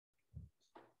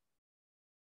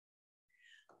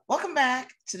Welcome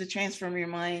back to the Transform Your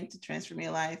Mind to Transform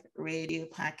Your Life radio,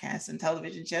 podcast, and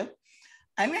television show.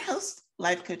 I'm your host,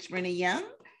 Life Coach Myrna Young,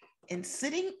 and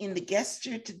sitting in the guest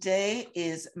chair today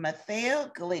is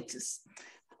Matheo Galatis.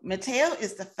 Matheo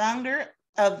is the founder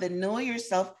of the Know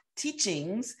Yourself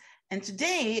teachings, and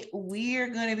today we are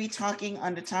going to be talking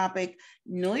on the topic,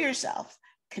 Know Yourself,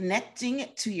 connecting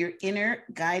to your inner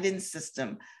guidance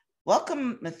system.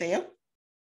 Welcome, Matheo.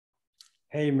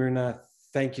 Hey, Myrna.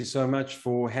 Thank you so much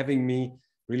for having me.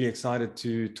 Really excited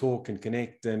to talk and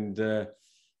connect and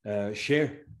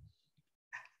share.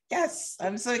 Yes,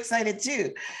 I'm so excited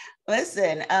too.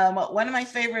 Listen, one of my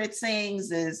favorite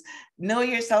sayings is know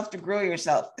yourself to grow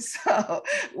yourself. So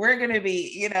we're going to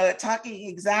be, talking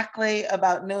exactly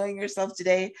about knowing yourself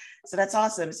today. So that's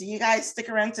awesome. So you guys stick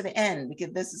around to the end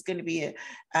because this is going to be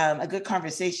a good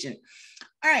conversation.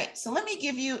 All right. So let me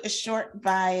give you a short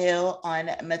bio on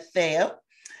Matheo.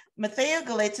 Matheo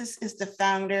Galatis is the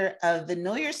founder of the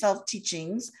Know Yourself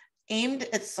teachings, aimed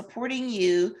at supporting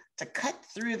you to cut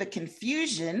through the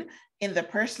confusion in the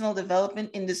personal development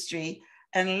industry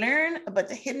and learn about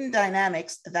the hidden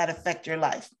dynamics that affect your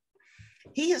life.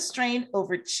 He has trained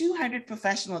over 200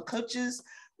 professional coaches,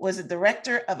 was a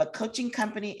director of a coaching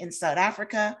company in South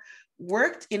Africa,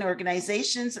 worked in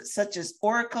organizations such as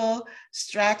Oracle,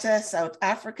 Strata South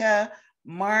Africa,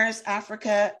 Mars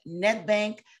Africa,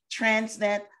 NetBank,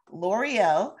 Transnet,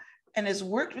 L'Oreal, and has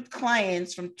worked with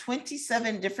clients from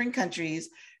 27 different countries,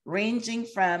 ranging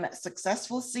from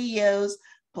successful CEOs,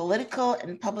 political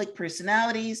and public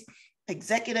personalities,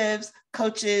 executives,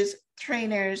 coaches,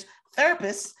 trainers,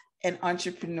 therapists, and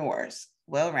entrepreneurs.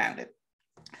 Well-rounded.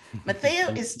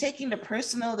 Matheo is taking the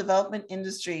personal development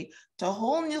industry to a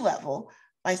whole new level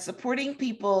by supporting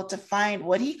people to find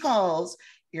what he calls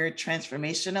your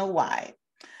transformational why.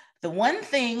 The one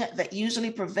thing that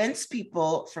usually prevents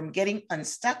people from getting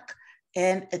unstuck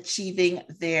and achieving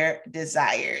their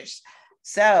desires.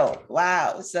 So,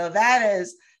 wow. So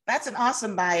that's an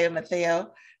awesome bio, Matheo.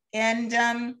 And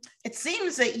it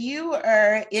seems that you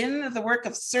are in the work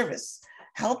of service,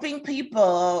 helping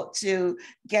people to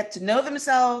get to know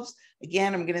themselves.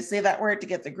 Again, I'm going to say that word, to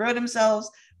get to grow themselves,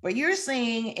 but you're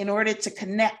saying in order to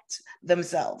connect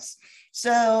themselves.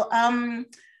 So,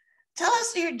 tell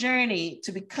us your journey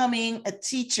to becoming a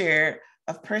teacher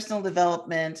of personal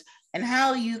development and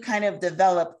how you kind of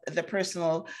developed the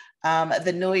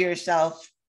the Know Yourself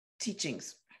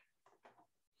teachings.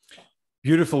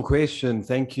 Beautiful question.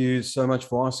 Thank you so much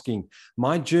for asking.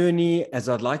 My journey, as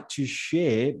I'd like to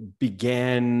share,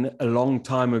 began a long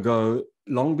time ago,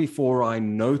 long before I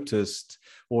noticed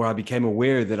or I became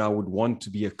aware that I would want to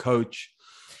be a coach.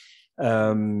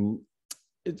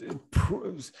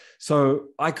 So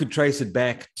I could trace it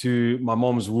back to my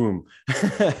mom's womb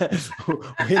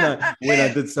when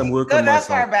I did some work on myself.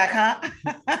 Go that far back,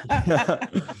 huh?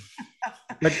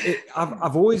 But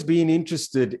I've always been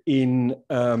interested in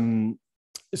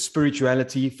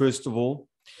spirituality. First of all,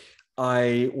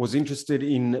 I was interested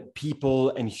in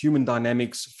people and human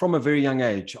dynamics from a very young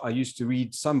age. I used to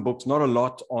read some books, not a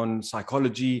lot, on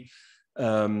psychology.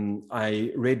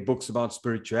 I read books about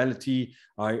spirituality.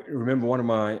 I remember one of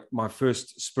my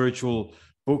first spiritual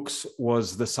books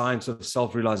was The Science of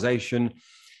Self-Realization.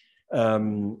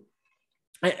 And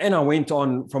I went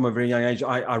on from a very young age.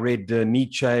 I read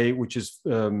Nietzsche, which is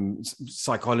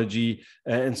psychology,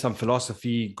 and some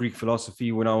philosophy, Greek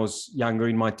philosophy, when I was younger,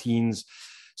 in my teens.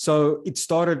 So it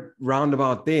started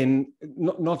roundabout then.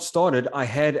 Not started. I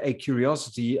had a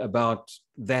curiosity about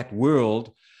that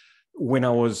world when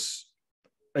I was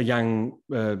a young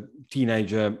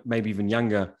teenager, maybe even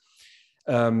younger.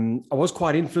 I was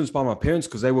quite influenced by my parents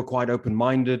because they were quite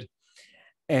open-minded.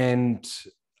 And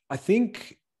I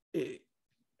think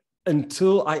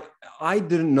until I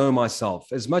didn't know myself,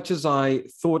 as much as I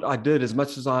thought I did, as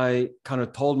much as I kind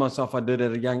of told myself I did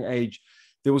at a young age,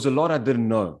 there was a lot I didn't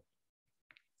know.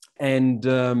 And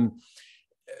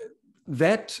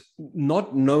that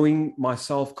not knowing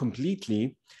myself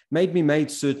completely made me make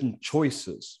certain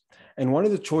choices. And one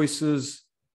of the choices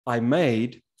I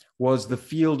made was the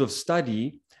field of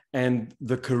study and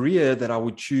the career that I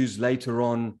would choose later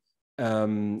on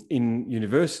in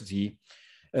university.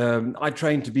 I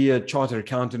trained to be a chartered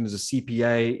accountant as a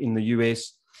CPA in the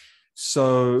US.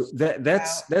 So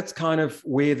that's kind of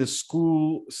where the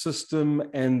school system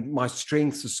and my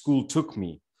strengths of school took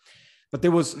me. But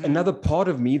there was another part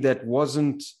of me that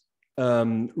wasn't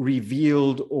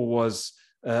revealed or was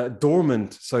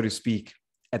dormant, so to speak,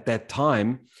 at that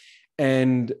time.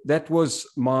 And that was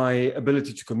my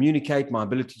ability to communicate, my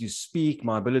ability to speak,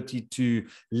 my ability to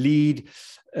lead.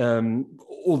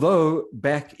 Although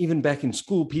even back in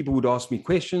school, people would ask me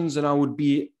questions and I would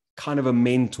be kind of a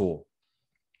mentor.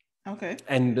 Okay.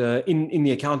 And in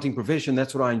the accounting profession,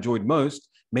 that's what I enjoyed most,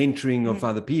 mentoring of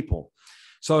other people.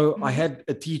 So I had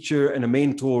a teacher and a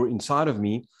mentor inside of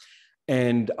me,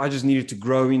 and I just needed to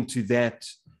grow into that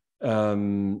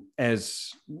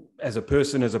as a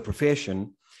person, as a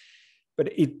profession.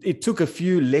 But it took a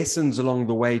few lessons along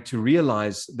the way to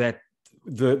realize that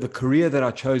the career that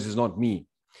I chose is not me.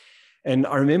 And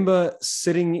I remember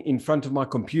sitting in front of my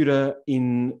computer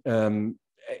in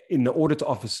the audit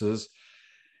offices,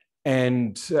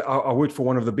 and I worked for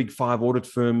one of the big 5 audit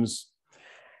firms.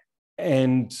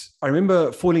 And I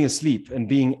remember falling asleep and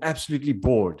being absolutely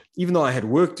bored, even though I had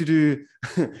work to do.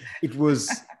 it was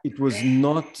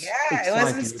not Yeah, exciting. it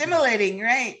wasn't stimulating,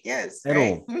 right? Yes, at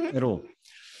right. all, at all.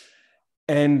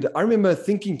 And I remember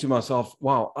thinking to myself,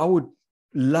 wow, I would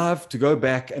love to go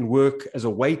back and work as a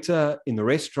waiter in the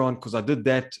restaurant, because I did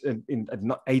that at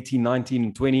 18, 19,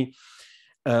 and 20.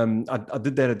 I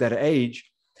did that at that age.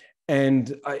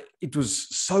 And it was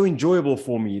so enjoyable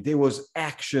for me. There was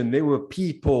action, there were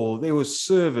people, there was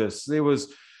service, there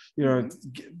was,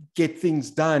 get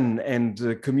things done,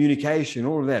 and communication,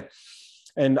 all of that.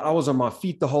 And I was on my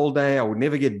feet the whole day. I would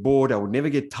never get bored. I would never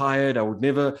get tired. I would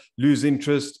never lose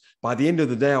interest. By the end of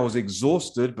the day, I was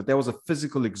exhausted, but that was a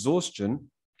physical exhaustion.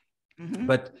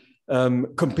 But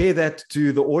compare that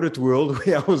to the audit world,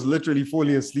 where I was literally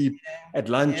falling asleep at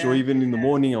lunch or even in the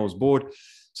morning. I was bored.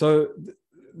 So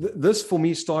this for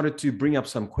me started to bring up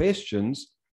some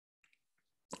questions.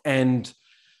 And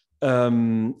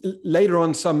later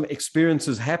on, some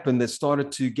experiences happened that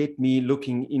started to get me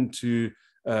looking into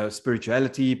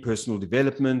spirituality, personal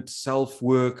development,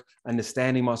 self-work,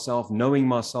 understanding myself, knowing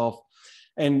myself.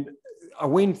 And I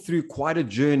went through quite a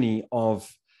journey of,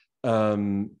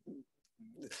 I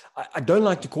don't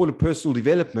like to call it personal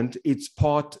development. It's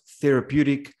part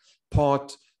therapeutic,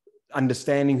 part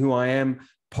understanding who I am,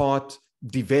 part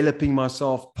developing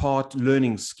myself, part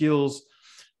learning skills,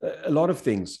 a lot of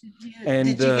things. Did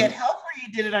you get help, or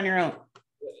you did it on your own?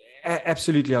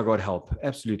 Absolutely, I got help.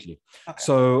 Absolutely. Okay.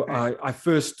 So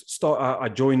I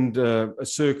joined a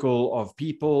circle of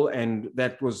people, and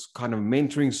that was kind of a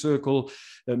mentoring circle,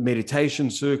 meditation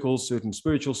circles, certain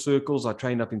spiritual circles. I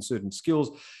trained up in certain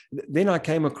skills. Then I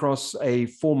came across a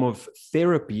form of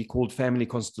therapy called family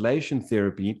constellation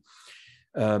therapy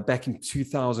back in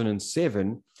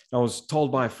 2007. I was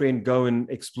told by a friend, go and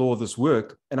explore this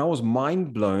work. And I was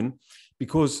mind blown,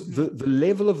 because the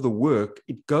level of the work,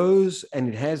 it goes and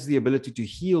it has the ability to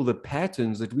heal the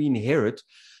patterns that we inherit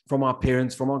from our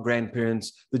parents, from our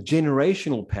grandparents, the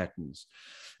generational patterns.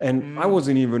 And I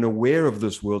wasn't even aware of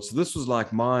this world. So this was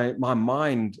like my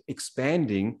mind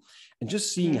expanding, and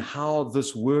just seeing how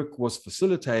this work was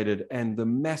facilitated, and the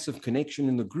massive connection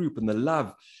in the group and the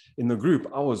love in the group.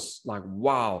 I was like,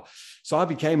 wow. So I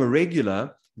became a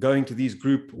regular, going to these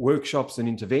group workshops and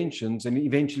interventions. And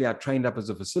eventually I trained up as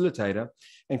a facilitator.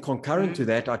 And concurrent to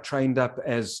that, I trained up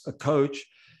as a coach.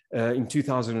 In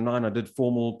 2009, I did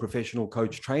formal professional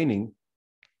coach training.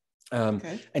 And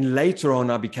later on,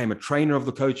 I became a trainer of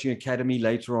the coaching academy.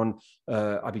 Later on,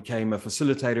 I became a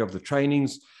facilitator of the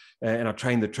trainings, and I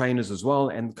trained the trainers as well,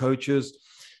 and coaches.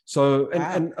 So,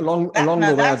 and along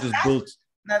the way, I just built.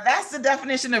 Now that's the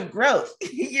definition of growth.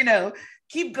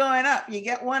 Keep going up. You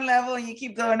get one level and you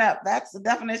keep going up. That's the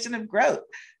definition of growth.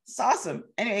 It's awesome.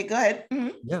 Anyway, go ahead.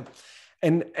 Yeah.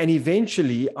 And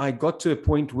eventually I got to a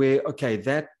point where, okay,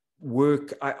 that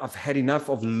work, I've had enough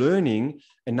of learning,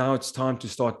 and now it's time to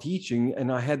start teaching.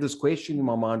 And I had this question in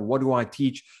my mind: what do I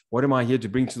teach? What am I here to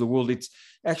bring to the world? It's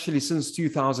actually since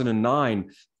 2009,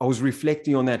 I was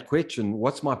reflecting on that question.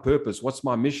 What's my purpose? What's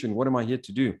my mission? What am I here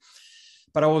to do?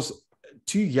 But I was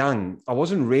too young. I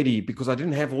wasn't ready, because I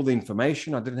didn't have all the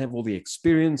information. I didn't have all the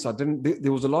experience.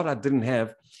 There was a lot I didn't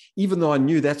have, even though I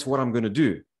knew that's what I'm going to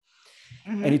do.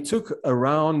 And it took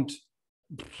around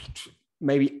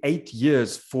maybe 8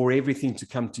 years for everything to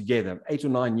come together, 8 or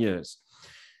 9 years.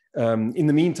 In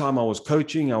the meantime, I was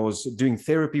coaching. I was doing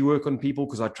therapy work on people,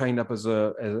 because I trained up as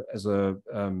a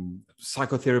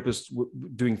psychotherapist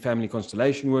doing family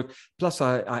constellation work. Plus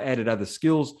I added other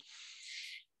skills.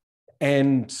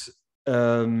 And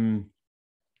then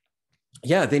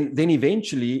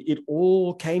eventually it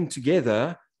all came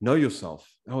together. Know yourself.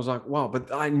 I was like, wow,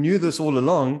 but I knew this all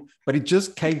along, but it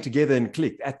just came together and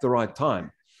clicked at the right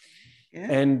time.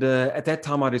 Yeah. And at that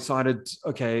time I decided,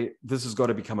 okay, this has got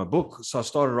to become a book. So I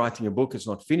started writing a book. It's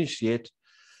not finished yet.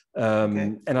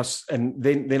 And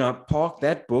then I parked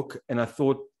that book, and I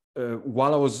thought,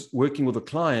 while I was working with a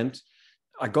client,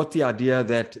 I got the idea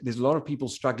that there's a lot of people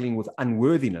struggling with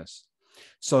unworthiness.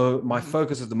 So my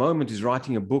focus at the moment is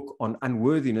writing a book on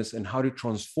unworthiness and how to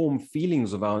transform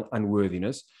feelings of our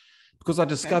unworthiness, because I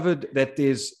discovered that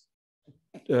there's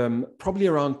probably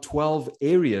around 12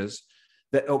 areas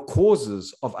that are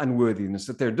causes of unworthiness,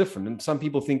 that they're different. And some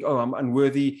people think, oh, I'm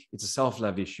unworthy. It's a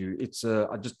self-love issue. It's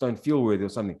I just don't feel worthy or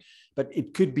something. But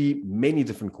it could be many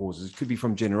different causes. It could be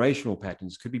from generational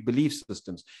patterns. It could be belief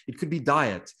systems. It could be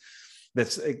diet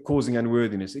that's causing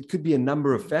unworthiness. It could be a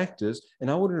number of factors. And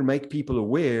I wanted to make people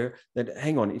aware that,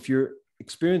 hang on, if you're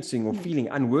experiencing or feeling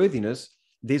unworthiness,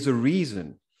 there's a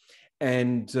reason.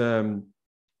 And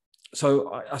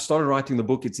so I started writing the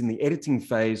book. It's in the editing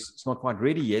phase. It's not quite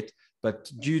ready yet,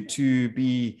 but due to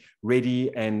be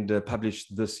ready and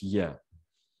published this year.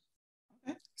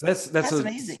 So that's a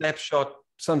amazing snapshot,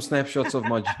 some snapshots of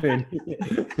my journey.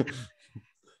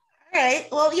 All right.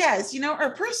 Well, yes,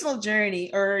 our personal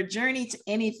journey or a journey to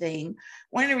anything,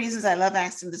 one of the reasons I love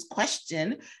asking this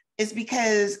question is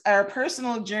because our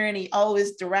personal journey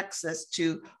always directs us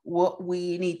to what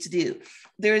we need to do.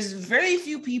 There's very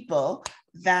few people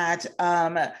that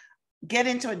get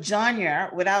into a genre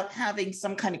without having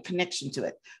some kind of connection to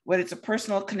it, whether it's a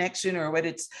personal connection or whether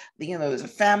it's, it's a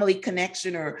family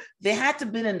connection, or they had to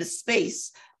be in the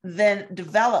space, then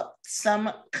develop some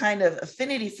kind of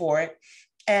affinity for it.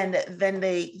 And then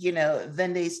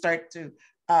they start to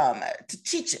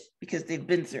teach it because they've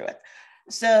been through it.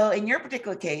 So in your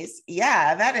particular case,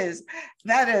 yeah, that's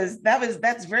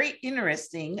very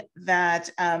interesting that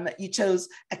you chose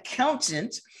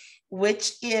accountant,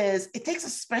 which it takes a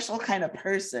special kind of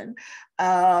person.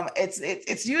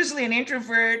 It's usually an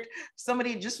introvert,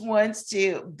 somebody who just wants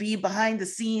to be behind the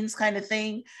scenes kind of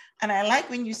thing. And I like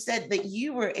when you said that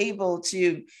you were able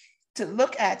to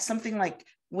look at something like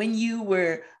when you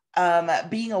were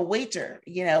being a waiter,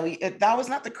 that was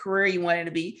not the career you wanted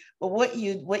to be, but what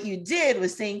you did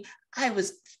was saying,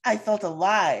 I felt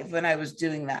alive when I was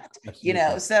doing that.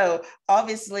 Absolutely. So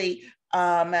obviously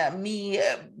me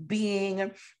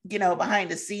being,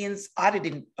 behind the scenes,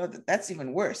 auditing, that's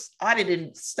even worse,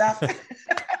 auditing stuff.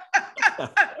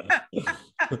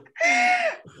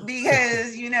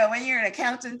 Because, when you're an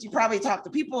accountant, you probably talk to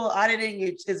people, auditing,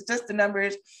 it's just the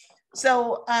numbers.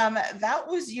 So that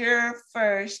was your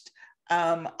first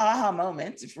aha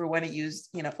moment, if we want to use,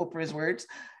 Oprah's words,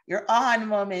 your aha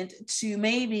moment to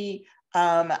maybe,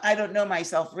 I don't know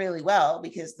myself really well,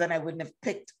 because then I wouldn't have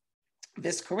picked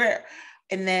this career.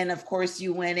 And then, of course,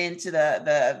 you went into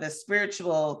the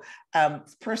spiritual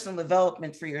personal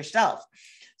development for yourself.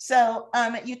 So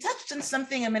you touched on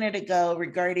something a minute ago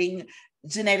regarding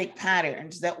genetic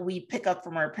patterns that we pick up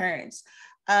from our parents.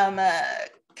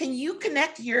 Can you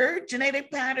connect your genetic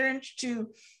patterns to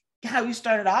how you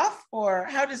started off, or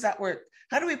how does that work?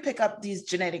 How do we pick up these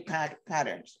genetic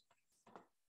patterns?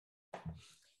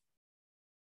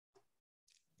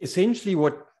 Essentially,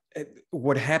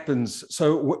 what happens,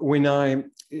 so when I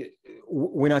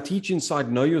teach inside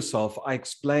Know Yourself, I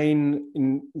explain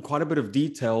in quite a bit of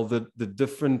detail the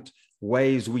different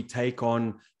ways we take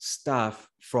on stuff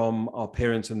from our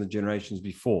parents and the generations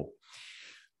before.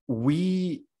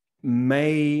 It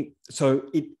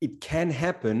can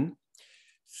happen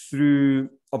through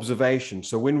observation.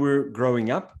 So when we're growing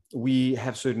up, we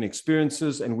have certain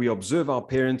experiences and we observe our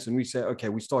parents and we say, okay,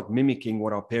 we start mimicking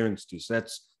what our parents do. So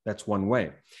that's one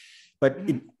way. But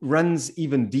it runs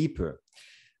even deeper.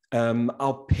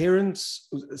 Our parents,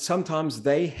 sometimes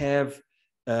they have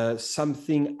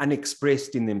something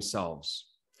unexpressed in themselves,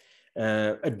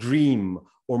 a dream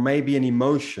or maybe an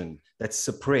emotion that's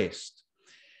suppressed.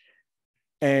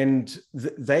 And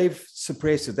they've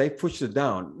suppressed it, they've pushed it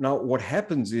down. Now, what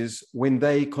happens is when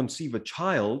they conceive a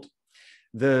child,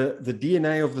 the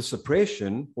DNA of the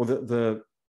suppression, or the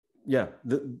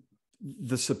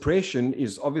suppression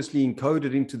is obviously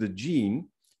encoded into the gene,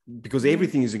 because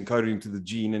everything is encoded into the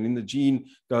gene, and in the gene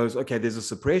goes, okay, there's a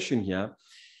suppression here,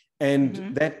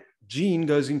 and that gene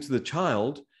goes into the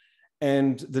child,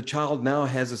 and the child now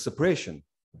has a suppression.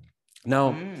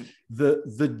 Now,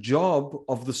 the job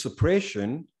of the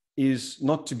suppression is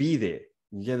not to be there.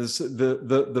 Yeah,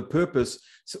 the purpose,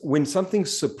 when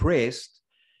something's suppressed,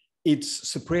 it's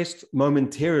suppressed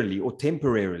momentarily or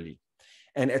temporarily.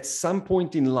 And at some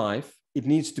point in life, it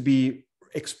needs to be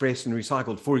expressed and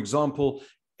recycled. For example,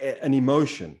 an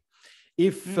emotion.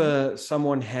 If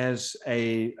someone has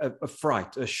a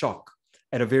fright, a shock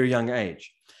at a very young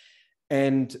age,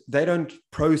 and they don't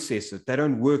process it, they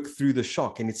don't work through the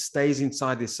shock, and it stays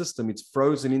inside their system, it's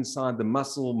frozen inside the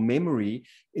muscle memory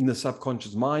in the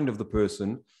subconscious mind of the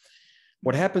person,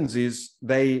 what happens is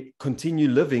they continue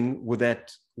living with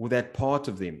that part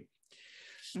of them.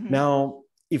 Now,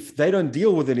 if they don't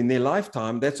deal with it in their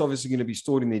lifetime, that's obviously going to be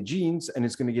stored in their genes and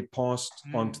it's going to get passed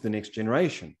on to the next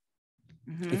generation.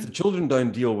 If the children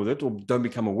don't deal with it or don't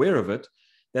become aware of it,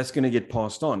 that's going to get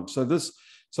passed on.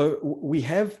 So we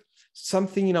have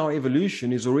something in our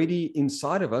evolution is already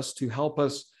inside of us to help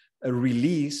us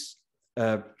release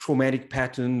traumatic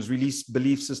patterns, release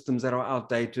belief systems that are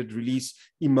outdated, release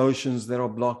emotions that are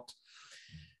blocked.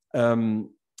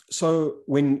 So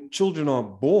when children are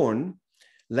born,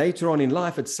 later on in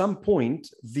life, at some point,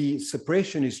 the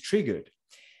suppression is triggered.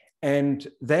 And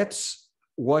that's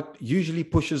what usually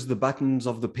pushes the buttons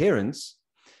of the parents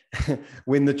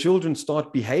when the children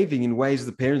start behaving in ways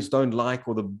the parents don't like,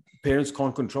 or the parents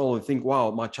can't control and think,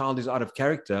 wow, my child is out of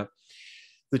character.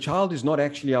 The child is not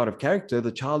actually out of character.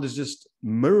 The child is just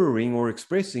mirroring or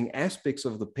expressing aspects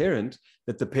of the parent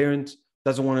that the parent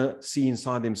doesn't want to see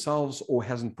inside themselves or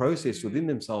hasn't processed within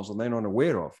themselves or they're not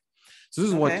aware of. So this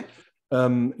is what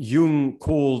Jung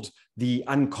called the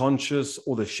unconscious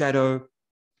or the shadow.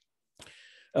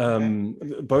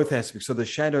 Both aspects. So the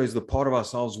shadow is the part of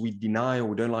ourselves we deny or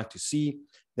we don't like to see.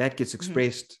 That gets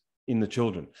expressed in the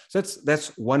children. So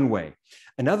that's one way.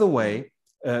 Another way,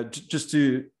 just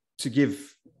to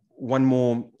give one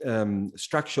more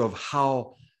structure of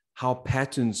how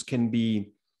patterns can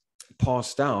be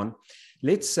passed down.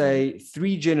 Let's say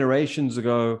 3 generations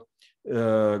ago,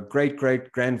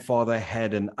 great-great-grandfather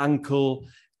had an uncle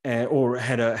or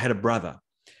had a brother,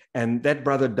 and that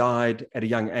brother died at a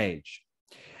young age.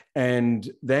 And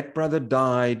that brother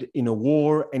died in a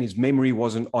war and his memory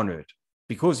wasn't honored.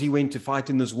 Because he went to fight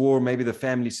in this war, maybe the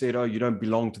family said, oh, you don't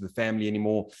belong to the family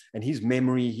anymore. And his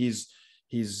memory, his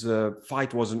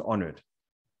fight wasn't honored.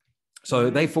 So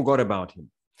they forgot about him.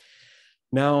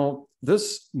 Now,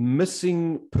 this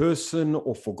missing person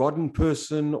or forgotten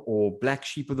person or black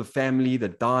sheep of the family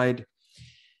that died,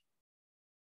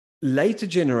 later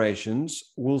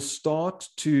generations will start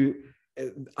to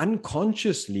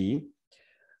unconsciously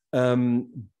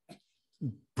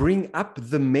bring up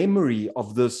the memory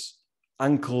of this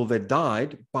uncle that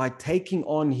died by taking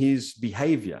on his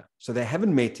behavior. So they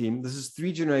haven't met him. This is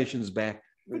 3 generations back.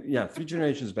 Yeah, 3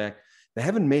 generations back. They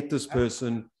haven't met this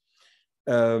person.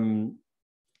 They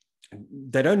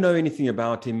don't know anything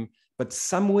about him, but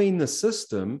somewhere in the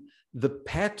system, the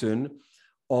pattern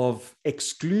of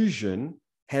exclusion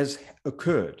has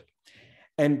occurred.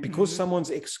 And because someone's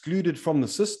excluded from the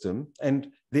system, and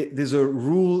there's a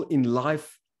rule in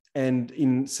life and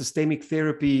in systemic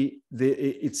therapy,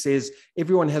 it says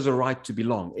everyone has a right to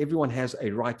belong. Everyone has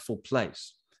a rightful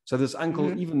place. So this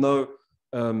uncle, even though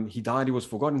he died, he was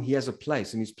forgotten, he has a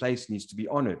place, and his place needs to be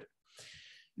honored.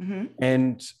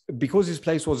 And because his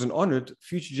place wasn't honored,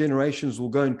 future generations will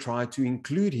go and try to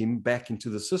include him back into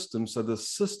the system, so the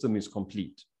system is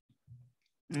complete.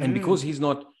 And because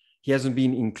he hasn't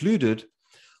been included,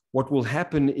 what will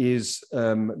happen is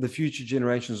the future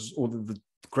generations or the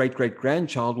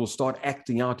great-great-grandchild will start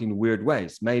acting out in weird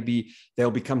ways. Maybe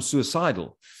they'll become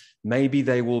suicidal. Maybe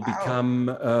they will become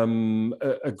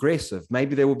aggressive.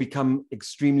 Maybe they will become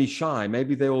extremely shy.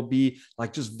 Maybe they will be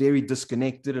like just very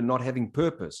disconnected and not having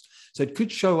purpose. So it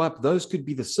could show up. Those could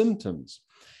be the symptoms.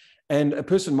 And a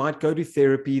person might go to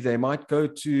therapy. They might go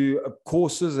to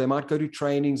courses. They might go to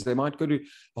trainings. They might go to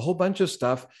a whole bunch of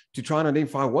stuff to try and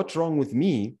identify what's wrong with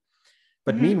me.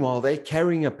 But meanwhile, they're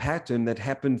carrying a pattern that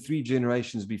happened 3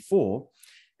 generations before,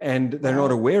 and they're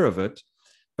not aware of it.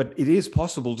 But it is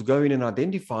possible to go in and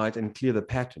identify it and clear the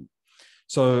pattern.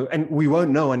 So, and we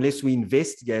won't know unless we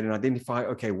investigate and identify,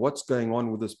 okay, what's going on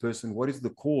with this person? What is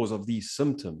the cause of these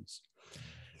symptoms?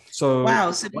 So,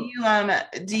 So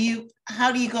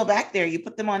how do you go back there? You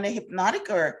put them on the hypnotic,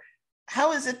 or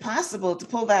how is it possible to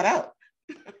pull that out?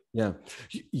 Yeah,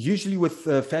 usually with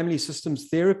family systems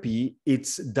therapy,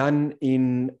 it's done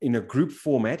in a group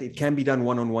format. It can be done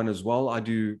one-on-one as well. I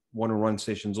do one-on-one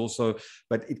sessions also,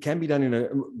 but it can be done in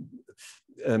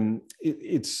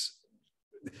it's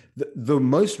the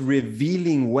most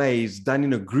revealing ways done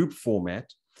in a group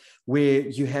format, where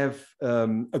you have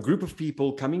a group of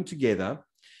people coming together,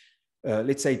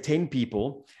 let's say 10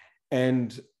 people,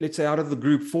 and let's say out of the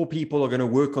group, 4 people are going to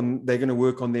work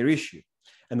on their issue.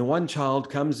 And the one child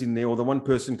comes in there, or the one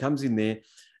person comes in there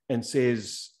and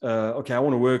says, okay, I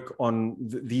want to work on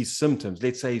these symptoms.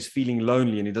 Let's say he's feeling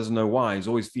lonely and he doesn't know why. He's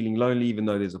always feeling lonely, even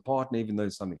though there's a partner, even though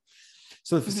there's something.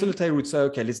 So the facilitator would say,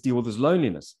 okay, let's deal with this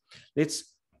loneliness. Let's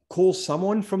call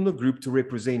someone from the group to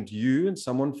represent you and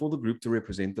someone for the group to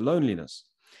represent the loneliness.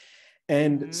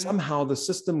 And somehow the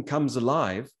system comes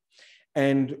alive,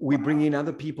 and we bring in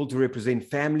other people to represent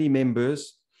family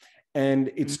members.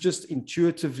 And it's just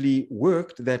intuitively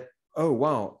worked that, oh,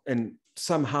 wow. And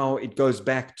somehow it goes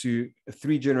back to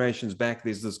 3 generations back.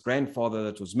 There's this grandfather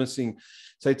that was missing.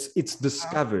 So it's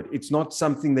discovered. It's not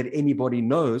something that anybody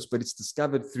knows, but it's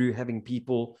discovered through having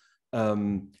people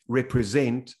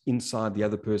represent inside the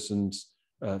other person's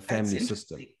family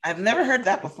system. I've never heard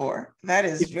that before. That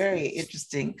is very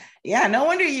interesting. Yeah, no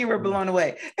wonder you were blown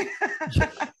away.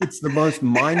 It's the most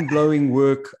mind-blowing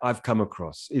work I've come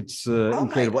across. It's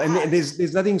incredible. And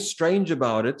there's nothing strange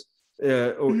about it.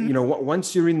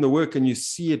 Once you're in the work and you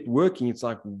see it working, it's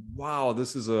like, wow,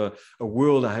 this is a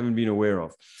world I haven't been aware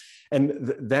of.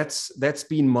 And that's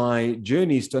been my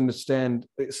journey, is to understand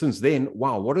since then,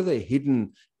 wow, what are the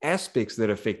hidden aspects that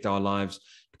affect our lives?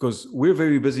 Because we're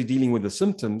very busy dealing with the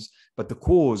symptoms, but the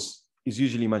cause is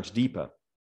usually much deeper.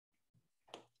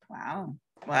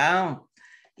 Wow.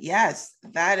 Yes,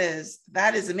 that is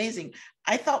amazing.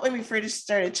 I thought when we first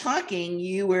started talking,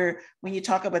 when you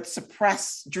talk about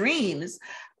suppressed dreams,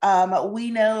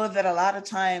 we know that a lot of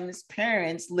times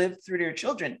parents live through their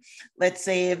children. Let's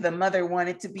say if the mother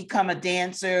wanted to become a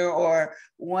dancer or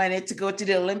wanted to go to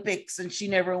the Olympics and she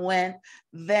never went,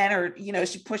 then, or,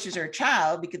 she pushes her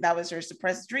child because that was her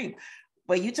suppressed dream.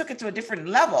 But you took it to a different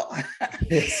level.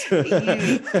 Yes.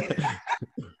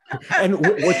 And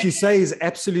what you say is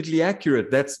absolutely accurate.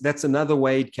 That's another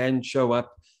way it can show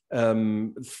up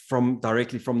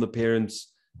directly from the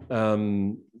parents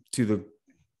to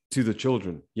the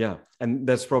children. Yeah. And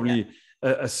that's probably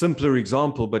a simpler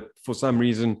example, but for some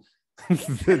reason,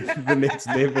 the next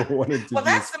level wanted to. Well,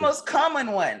 that's the most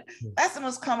common one. That's the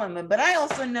most common one. But I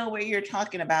also know what you're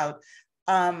talking about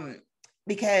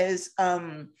because,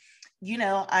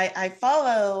 I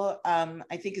follow,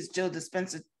 I think it's Joe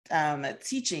Dispenza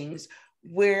teachings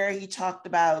where he talked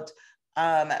about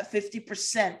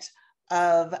 50%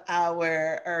 of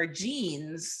our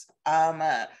genes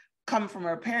come from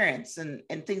our parents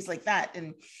and things like that.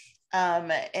 And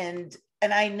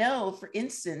I know, for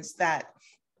instance, that,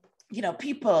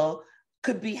 people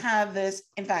could have this.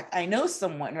 In fact, I know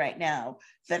someone right now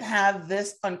that have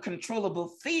this uncontrollable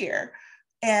fear.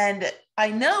 And I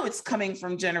know it's coming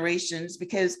from generations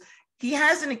because he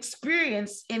hasn't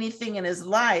experienced anything in his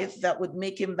life that would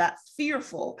make him that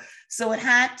fearful. So it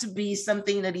had to be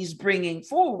something that he's bringing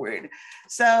forward.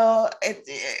 So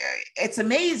it's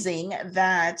amazing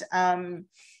that,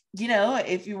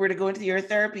 if you were to go into your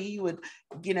therapy, you would,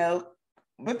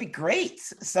 would be great.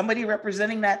 Somebody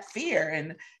representing that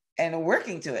fear and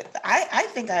working to it. I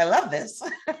think I love this.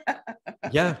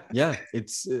 Yeah.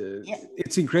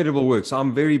 It's incredible work. So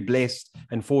I'm very blessed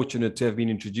and fortunate to have been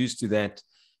introduced to that.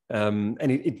 And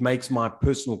it makes my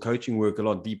personal coaching work a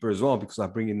lot deeper as well, because I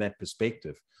bring in that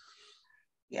perspective.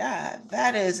 Yeah,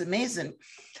 that is amazing.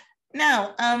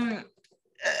 Now,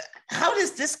 how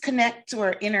does this connect to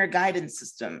our inner guidance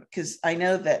system? Because I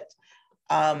know that,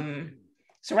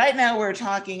 so right now we're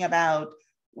talking about,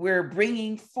 we're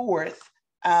bringing forth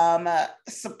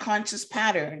subconscious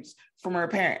patterns from our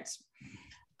parents.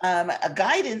 A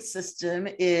guidance system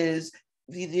is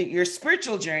your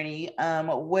spiritual journey,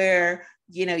 where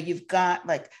you've got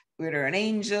whether an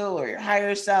angel or your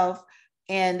higher self,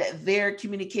 and they're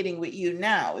communicating with you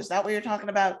now. Is that what you're talking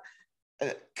about?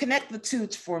 Connect the two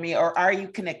for me, or are you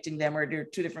connecting them, or they're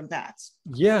two different paths?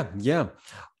 Yeah.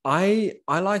 I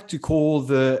like to call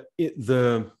the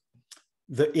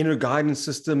inner guidance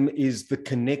system is the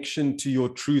connection to your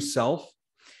true self,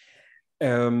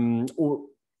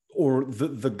 or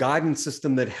the guidance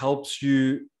system that helps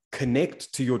you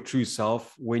connect to your true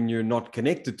self when you're not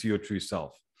connected to your true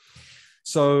self.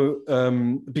 So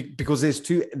because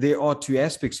there are two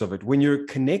aspects of it. When you're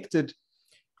connected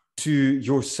to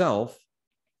yourself,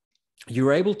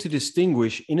 you're able to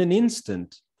distinguish in an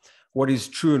instant what is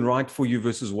true and right for you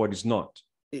versus what is not.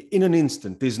 In an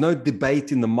instant, there's no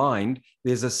debate in the mind.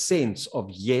 There's a sense of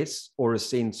yes or a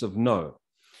sense of no.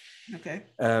 Okay.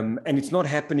 And it's not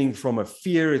happening from a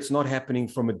fear. It's not happening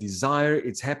from a desire.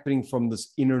 It's happening from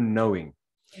this inner knowing.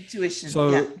 Intuition.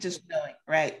 So, just knowing.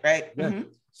 Right. Yeah. Mm-hmm.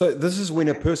 So this is when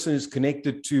a person is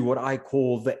connected to what I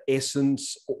call the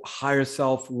essence, or higher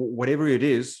self, whatever it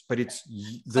is, but it's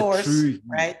the source, true.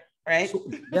 Right. So,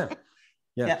 yeah.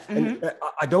 Mm-hmm. And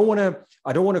I don't want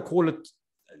to call it.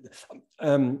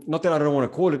 Not that I don't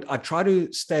want to call it. I try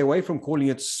to stay away from calling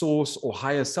it source or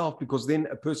higher self, because then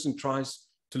a person tries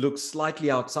to look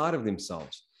slightly outside of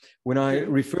themselves. When I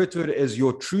refer to it as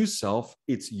your true self,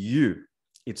 it's you.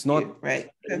 It's not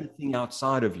anything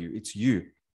outside of you. It's you.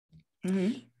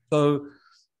 Mm-hmm. So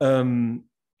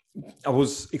I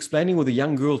was explaining with a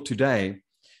young girl today,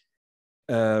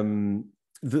 and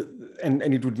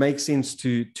it would make sense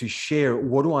to share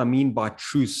what do I mean by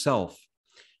true self,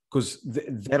 because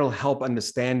that'll help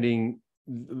understanding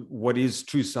what is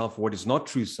true self, what is not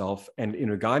true self, and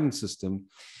inner guidance system.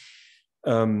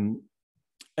 And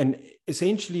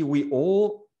essentially, we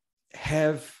all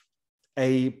have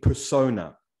a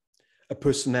persona, a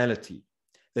personality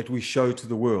that we show to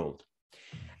the world.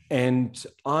 And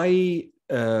I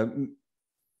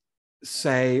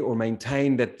say or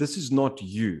maintain that this is not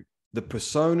you. The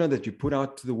persona that you put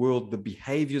out to the world, the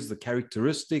behaviors, the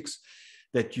characteristics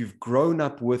that you've grown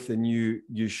up with and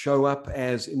you show up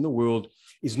as in the world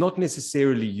is not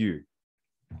necessarily you.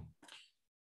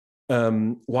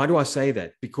 Why do I say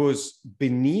that? Because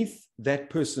beneath that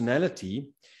personality,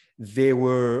 there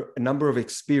were a number of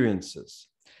experiences.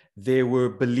 There were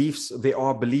beliefs, there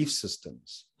are belief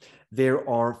systems. There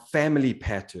are family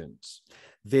patterns.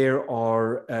 There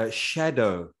are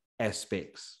shadow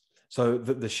aspects. So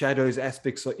the shadows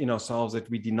aspects in ourselves that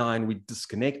we deny and we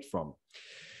disconnect from.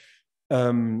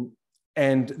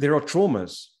 And there are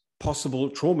traumas, possible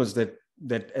traumas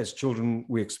that as children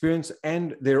we experience,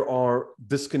 and there are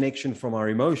disconnection from our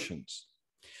emotions.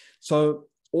 So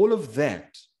all of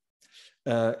that,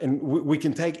 and we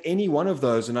can take any one of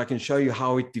those and I can show you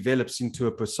how it develops into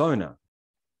a persona.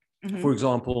 Mm-hmm. For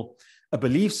example, a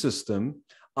belief system,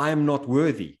 I am not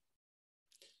worthy.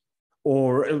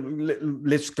 Or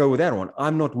let's go with that one,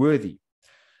 I'm not worthy,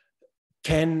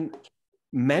 can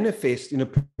manifest in a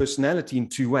personality in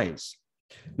two ways.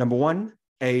 Number one,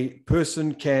 a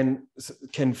person can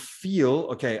feel,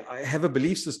 okay, I have a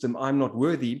belief system, I'm not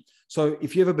worthy. So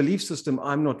if you have a belief system,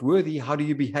 I'm not worthy, how do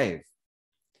you behave?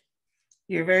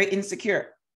 You're very insecure,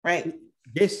 right?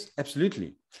 Yes,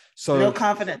 absolutely. So no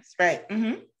confidence, right?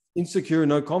 Mm-hmm. Insecure,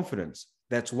 no confidence.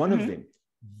 That's one of them.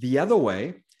 The other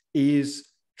way is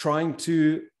trying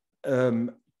to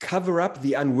cover up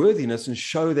the unworthiness and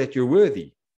show that you're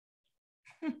worthy.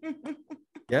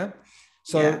 Yeah.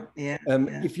 So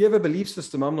if you have a belief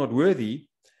system, I'm not worthy,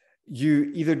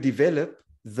 you either develop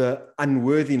the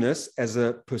unworthiness as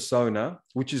a persona,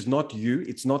 which is not you,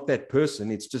 it's not that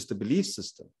person, it's just a belief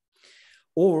system.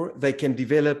 Or they can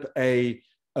develop a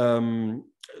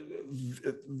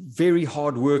very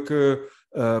hard worker,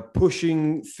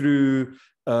 pushing through,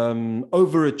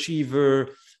 overachiever,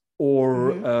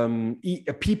 or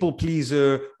a people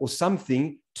pleaser or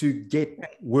something to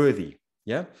get worthy.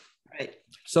 Yeah. Right.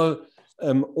 So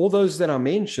all those that I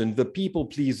mentioned, the people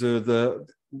pleaser,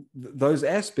 those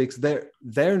aspects,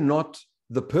 they're not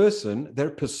the person,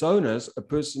 they're personas a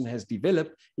person has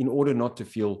developed in order not to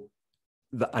feel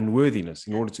the unworthiness,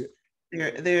 in order to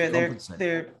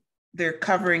they're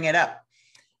covering it up.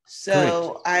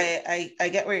 So I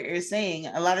get what you're saying.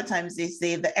 A lot of times they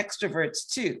say the extroverts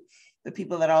too, the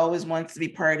people that always want to be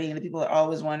partying, the people that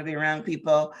always want to be around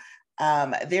people,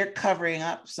 they're covering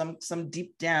up some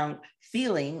deep down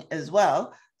feeling as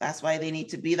well. That's why they need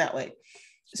to be that way.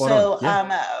 So all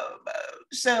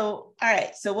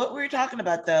right. So what we're talking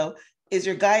about though is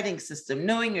your guiding system,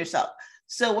 knowing yourself.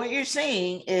 So what you're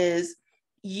saying is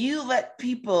you let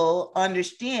people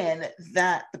understand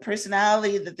that the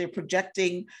personality that they're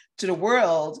projecting to the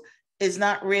world is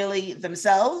not really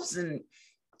themselves, and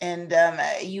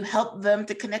you help them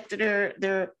to connect to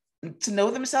their to know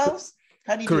themselves.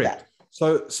 How do you do that?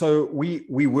 So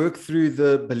we work through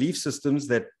the belief systems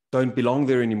that don't belong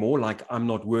there anymore, like I'm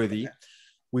not worthy. Okay.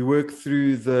 We work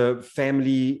through the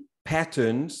family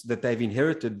patterns that they've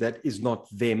inherited that is not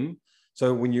them.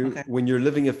 So when you're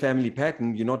living a family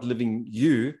pattern, you're not living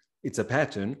you, it's a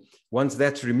pattern. Once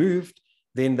that's removed,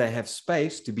 then they have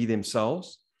space to be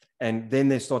themselves, and then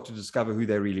they start to discover who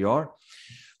they really are.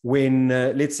 When,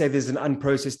 let's say there's an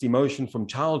unprocessed emotion from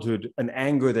childhood, an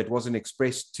anger that wasn't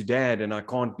expressed to dad, and I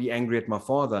can't be angry at my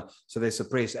father, so they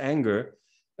suppress anger.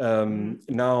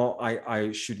 Now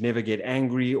I should never get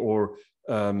angry, or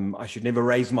I should never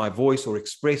raise my voice or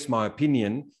express my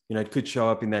opinion. You know, it could show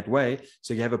up in that way.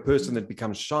 So you have a person that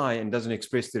becomes shy and doesn't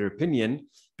express their opinion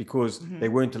because they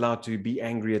weren't allowed to be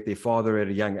angry at their father at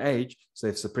a young age. So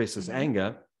they've suppressed this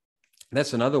anger.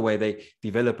 That's another way they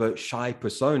develop a shy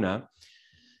persona.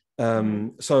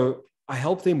 So I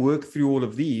help them work through all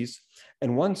of these.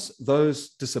 And once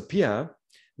those disappear,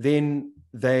 then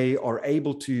they are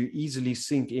able to easily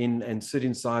sink in and sit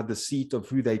inside the seat of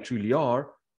who they truly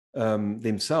are,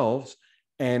 themselves.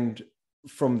 And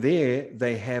from there,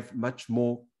 they have much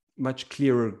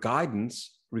clearer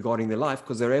guidance regarding their life,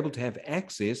 because they're able to have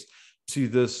access to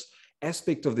this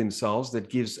aspect of themselves that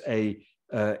gives a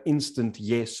instant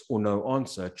yes or no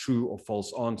answer, true or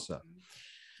false answer.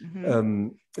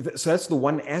 So that's the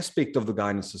one aspect of the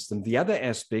guidance system. The other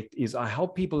aspect is I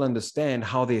help people understand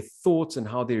how their thoughts and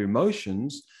how their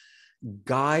emotions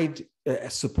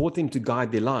support them to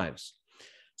guide their lives.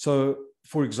 So,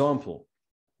 for example,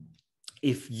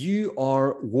 if you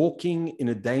are walking in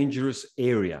a dangerous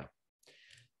area,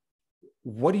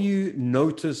 what do you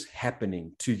notice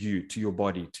happening to you, to your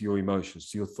body, to your emotions,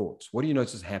 to your thoughts? What do you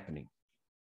notice happening?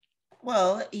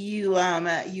 Well, you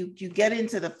get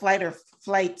into the fight or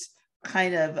flight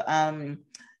kind of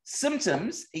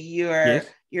symptoms. You're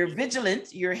Yes.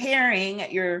 vigilant, you're hearing,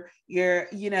 you're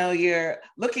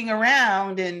looking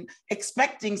around and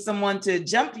expecting someone to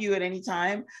jump you at any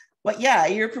time. But yeah,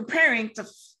 you're preparing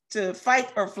to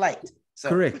fight or flight. So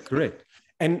Correct.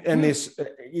 And there's,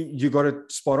 you got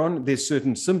it spot on. There's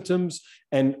certain symptoms,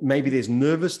 and maybe there's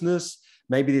nervousness,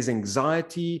 maybe there's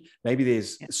anxiety, maybe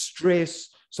there's stress.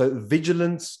 So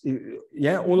vigilance,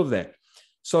 yeah, all of that.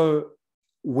 So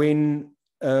when,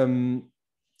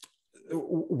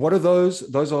 what are those?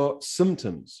 Those are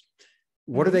symptoms.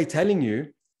 What are they telling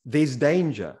you? There's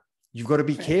danger. You've got to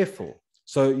be careful.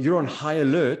 So you're on high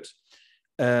alert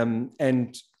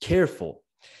and careful.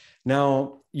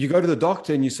 Now, you go to the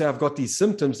doctor and you say, I've got these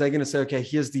symptoms. They're going to say, okay,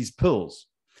 here's these pills.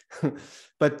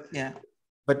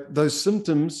 But those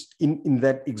symptoms in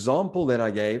that example that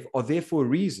I gave are there for a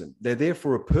reason. They're there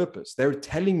for a purpose. They're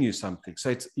telling you something. So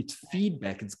it's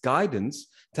feedback, it's guidance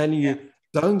telling you,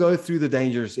 don't go through the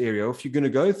dangerous area. If you're going to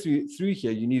go through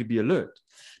here, you need to be alert.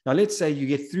 Now, let's say you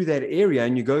get through that area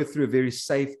and you go through a very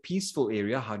safe, peaceful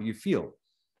area. How do you feel?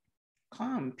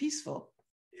 Calm, peaceful.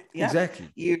 Yeah. Exactly.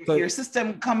 Your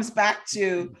system comes back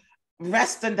to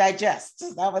rest and digest.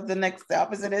 Is that what the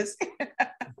opposite is?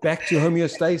 Back to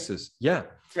homeostasis. Yeah.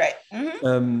 Right.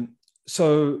 Mm-hmm.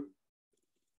 So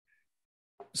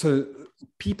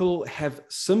people have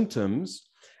symptoms,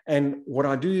 and what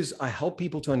I do is I help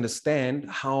people to understand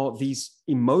how these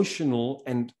emotional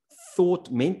and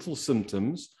mental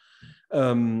symptoms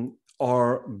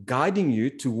are guiding you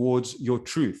towards your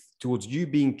truth, towards you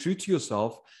being true to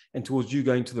yourself, and towards you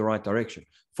going to the right direction.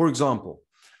 For example,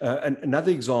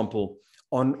 another example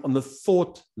on the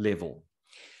thought level.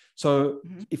 So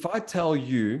if I tell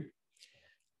you,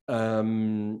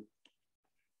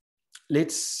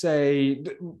 let's say,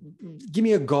 give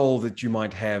me a goal that you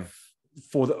might have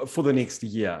for the next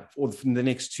year or for the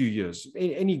next 2 years,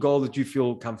 any goal that you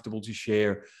feel comfortable to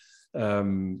share.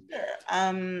 Sure.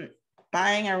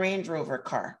 Buying a Range Rover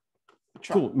car.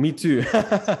 Cool. Me too.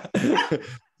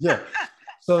 Yeah.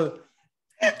 So,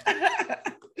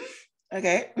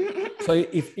 okay. So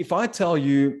if I tell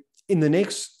you in the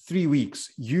next 3 weeks,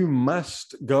 you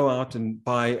must go out and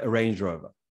buy a Range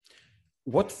Rover,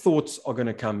 what thoughts are going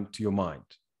to come to your mind?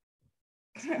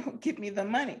 Give me the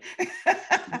money.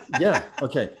 Yeah.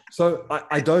 Okay. So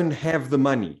I don't have the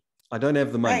money. Right.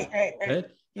 Okay?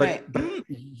 But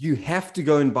you have to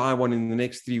go and buy one in the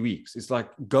next 3 weeks. It's like,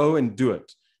 go and do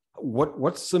it.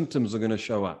 What symptoms are going to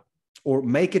show up, or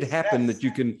make it happen that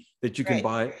you can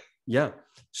buy? Yeah.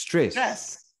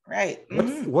 Stress. Right.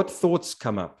 What thoughts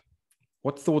come up?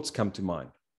 What thoughts come to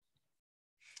mind?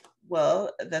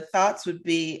 Well, the thoughts would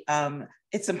be,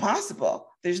 it's impossible.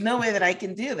 There's no way that I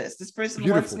can do this. This person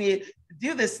wants me to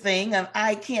do this thing and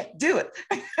I can't do it.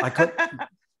 I can't.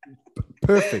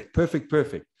 Perfect.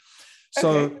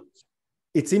 So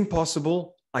it's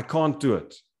impossible. I can't do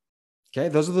it. Okay.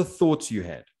 Those are the thoughts you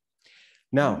had.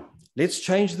 Now let's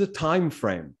change the time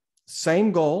frame.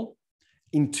 Same goal.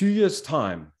 In 2 years'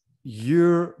 time,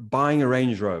 you're buying a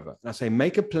Range Rover. And I say,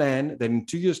 make a plan that in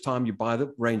 2 years' time, you buy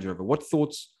the Range Rover. What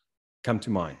thoughts come to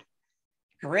mind?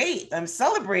 Great. I'm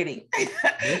celebrating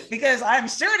because I'm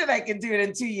sure that I can do it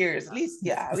in 2 years. At least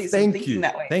I'm thinking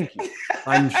that way. Thank you.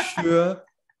 I'm sure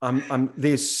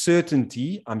there's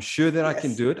certainty. I'm sure that I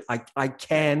can do it. I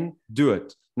can do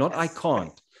it, not I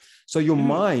can't. So your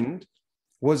mind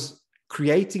was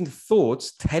creating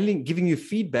thoughts, giving you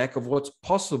feedback of what's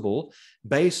possible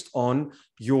based on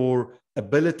your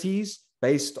abilities,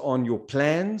 based on your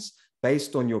plans,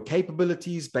 based on your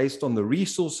capabilities, based on the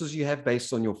resources you have,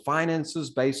 based on your finances,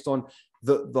 based on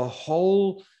the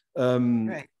whole,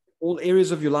 all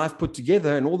areas of your life put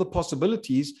together and all the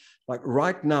possibilities. Like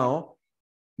right now,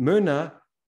 Myrna,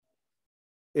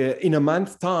 in a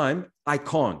month's time, I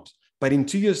can't. But in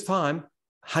 2 years' time,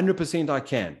 100% I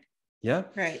can. Yeah?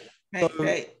 Right.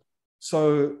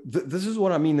 So this is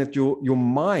what I mean, that your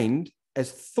mind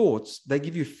as thoughts, they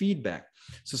give you feedback.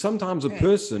 So sometimes a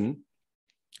person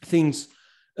thinks,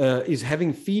 is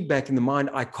having feedback in the mind,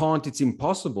 I can't, it's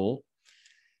impossible.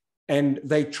 And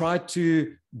they try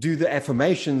to do the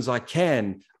affirmations, I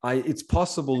can, it's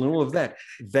possible, and all of that.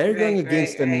 They're going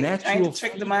against the natural trying to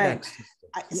trick the mind.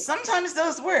 Sometimes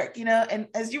those work, and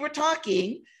as you were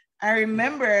talking, I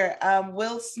remember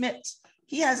Will Smith.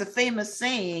 He has a famous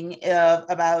saying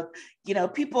about,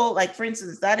 people, like, for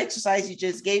instance, that exercise you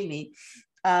just gave me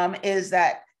is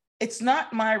that it's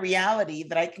not my reality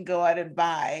that I can go out and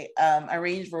buy a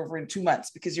Range Rover in 2 months,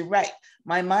 because you're right.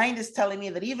 My mind is telling me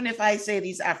that even if I say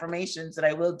these affirmations that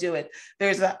I will do it,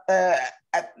 there's a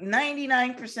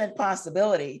 99%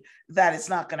 possibility that it's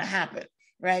not going to happen,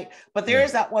 right? But there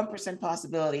is that 1%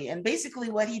 possibility. And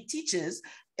basically what he teaches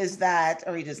is that,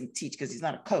 or he doesn't teach because he's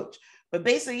not a coach, but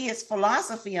basically his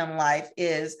philosophy on life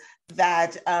is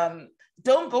that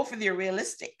don't go for the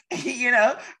realistic, you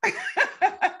know?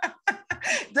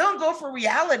 Don't go for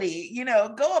reality, you know,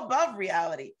 go above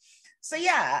reality. So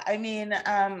yeah, I mean,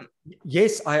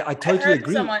 yes, I totally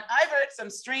agree. I've heard some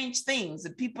strange things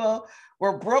that people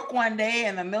were broke one day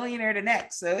and a millionaire the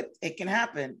next. So it can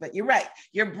happen, but you're right.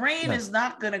 Your brain is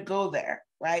not going to go there,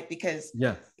 right? Because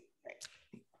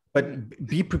but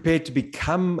be prepared to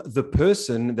become the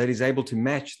person that is able to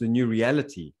match the new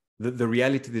reality, the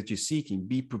reality that you're seeking.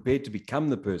 Be prepared to become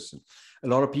the person. A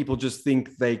lot of people just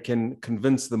think they can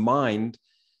convince the mind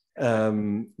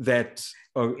that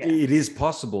it is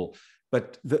possible.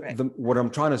 But what I'm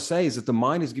trying to say is that the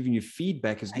mind is giving you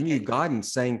feedback, is giving you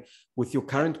guidance, saying with your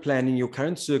current planning, your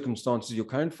current circumstances, your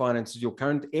current finances, your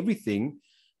current everything,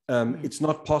 it's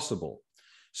not possible.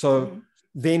 So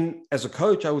then as a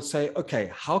coach, I would say,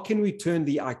 okay, how can we turn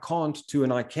the I can't to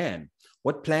an I can?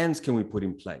 What plans can we put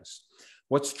in place?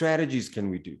 What strategies can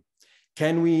we do?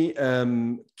 Can we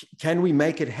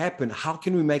make it happen? How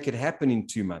can we make it happen in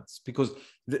 2 months? Because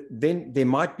then there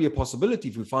might be a possibility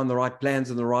if we find the right plans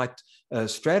and the right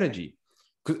strategy.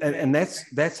 And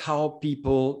that's how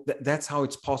that's how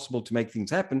it's possible to make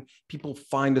things happen. People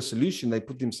find a solution, they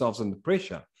put themselves under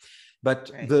pressure.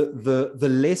 But the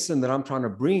lesson that I'm trying to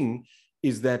bring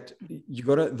is that you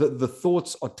got to, the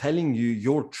thoughts are telling you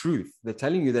your truth. They're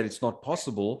telling you that it's not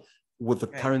possible with the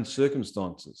current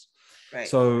circumstances. Right.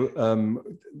 So,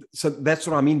 so that's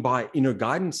what I mean by inner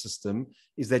guidance system,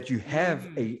 is that you have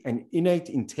an innate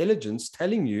intelligence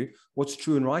telling you what's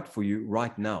true and right for you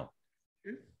right now.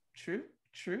 True.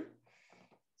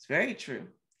 It's very true.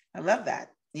 I love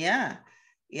that. Yeah.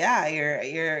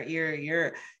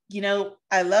 You're, you know,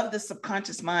 I love the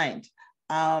subconscious mind.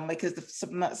 Because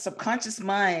the subconscious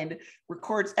mind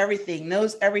records everything,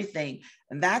 knows everything.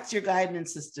 And that's your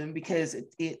guidance system, because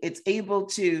it's able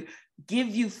to give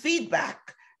you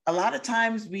feedback. A lot of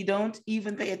times we don't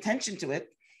even pay attention to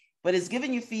it, but it's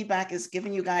giving you feedback, it's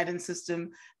giving you guidance system.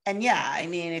 And yeah, I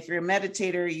mean, if you're a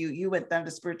meditator, you went down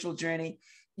the spiritual journey,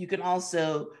 you can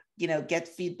also, you know, get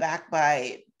feedback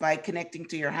by connecting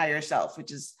to your higher self,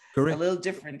 which is a little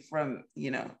different from,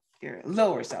 you know, your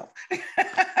lower self.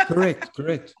 Correct.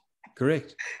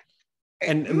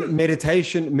 And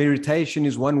meditation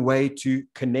is one way to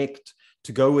connect,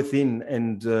 to go within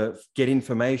and get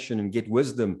information and get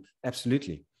wisdom.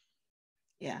 Absolutely.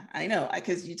 Yeah, I know,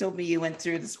 because you told me you went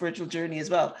through the spiritual journey as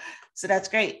well. So that's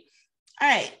great. All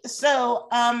right. So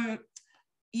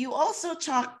you also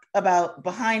talk about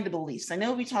behind the beliefs. I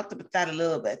know we talked about that a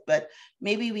little bit, but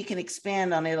maybe we can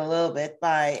expand on it a little bit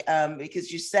by,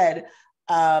 because you said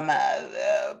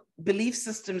belief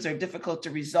systems are difficult to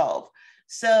resolve.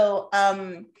 So,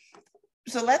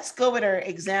 so let's go with our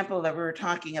example that we were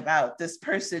talking about, this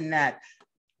person that,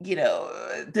 you know,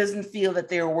 doesn't feel that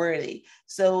they're worthy.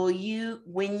 So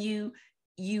when you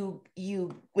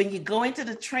go into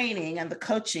the training and the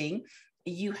coaching,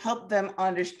 you help them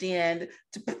understand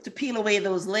to peel away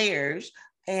those layers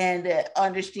and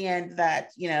understand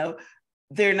that, you know,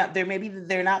 they're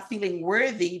not feeling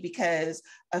worthy because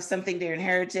of something they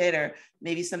inherited, or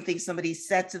maybe something somebody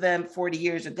said to them 40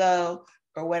 years ago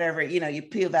or whatever, you know, you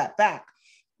peel that back.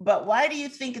 But why do you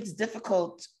think it's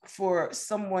difficult for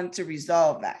someone to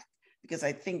resolve that? Because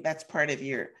I think that's part of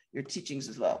your teachings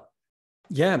as well.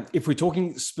 Yeah, if we're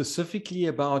talking specifically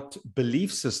about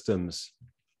belief systems,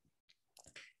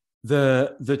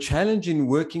 the challenge in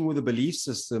working with a belief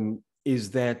system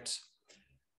is that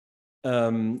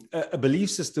a belief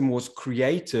system was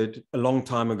created a long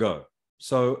time ago.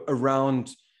 So around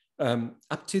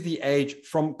up to the age,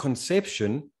 from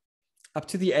conception up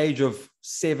to the age of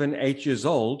 7, 8 years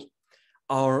old,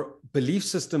 our belief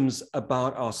systems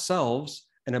about ourselves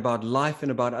and about life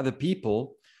and about other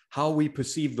people, how we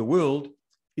perceive the world,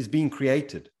 is being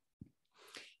created.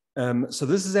 So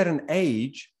this is at an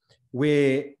age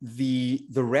where the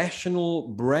rational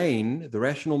brain, the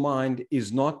rational mind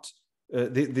is not,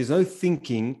 there's no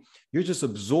thinking. You're just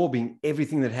absorbing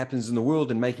everything that happens in the world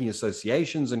and making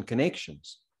associations and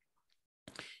connections.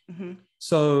 Mm-hmm.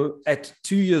 So at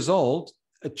 2 years old,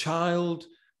 a child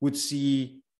would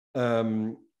see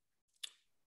and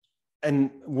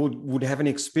would have an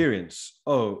experience.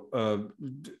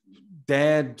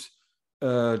 Dad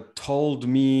told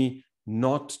me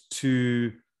not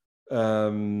to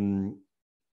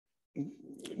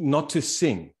not to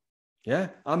sing. Yeah,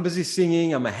 I'm busy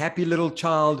singing. I'm a happy little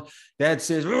child. Dad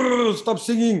says, "Oh, stop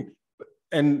singing."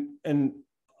 And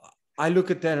I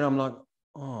look at that and I'm like,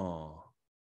 oh,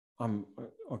 I'm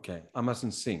okay. I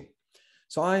mustn't sing.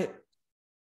 So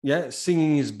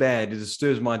singing is bad. It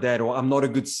disturbs my dad, or I'm not a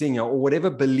good singer, or whatever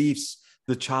beliefs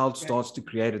the child starts to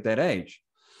create at that age.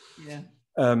 Yeah.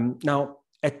 Now,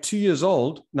 at 2 years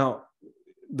old,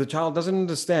 the child doesn't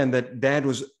understand that dad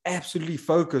was absolutely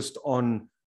focused on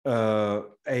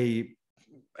a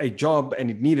job,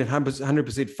 and it needed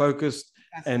 100% focused.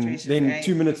 And then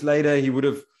 2 minutes later, he would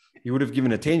have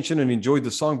given attention and enjoyed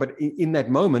the song. But in that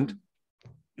moment,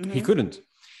 he couldn't.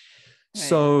 Right.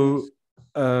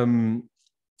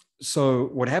 So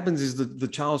what happens is that the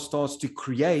child starts to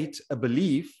create a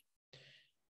belief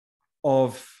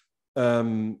of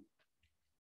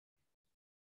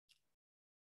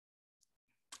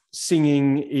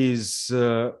singing is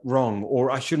wrong,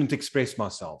 or I shouldn't express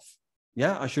myself.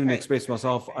 Yeah, I shouldn't express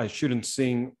myself. I shouldn't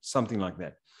sing, something like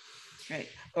that. Right.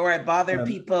 Or I bother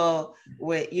people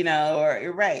with, or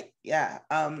you're right. Yeah.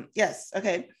 Yes.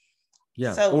 Okay.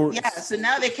 Yeah. So so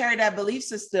now they carry that belief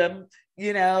system,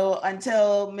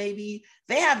 until maybe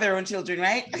they have their own children,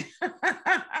 right?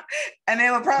 And they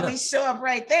will probably show up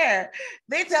right there.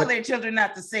 They tell their children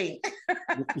not to sing.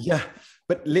 Yeah.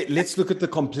 But let's look at the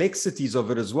complexities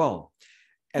of it as well.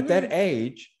 At that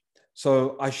age,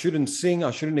 so I shouldn't sing,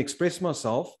 I shouldn't express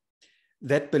myself.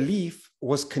 That belief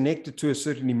was connected to a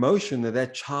certain emotion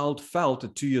that child felt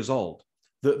at 2 years old.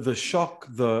 The shock,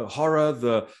 the horror,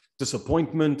 the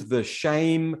disappointment, the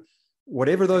shame,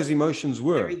 whatever those emotions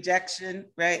were. The rejection,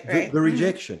 right? The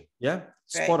rejection, yeah,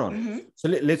 spot on. So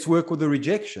let's work with the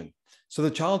rejection. So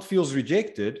the child feels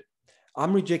rejected.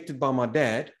 I'm rejected by my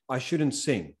dad. I shouldn't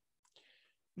sing.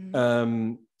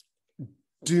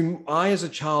 Do I, as a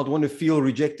child, want to feel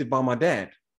rejected by my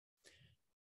dad?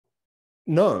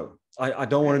 No, I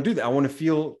don't want to do that. I want to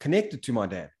feel connected to my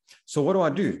dad. So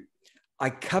what do? I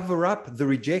cover up the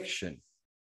rejection.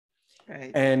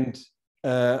 Right. And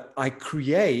I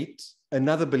create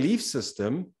another belief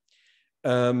system.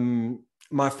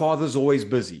 My father's always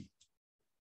busy.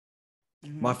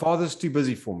 My father's too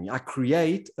busy for me. I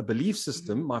create a belief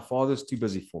system. My father's too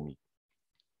busy for me.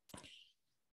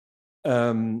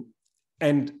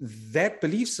 And that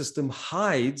belief system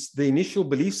hides the initial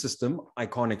belief system. I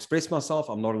can't express myself.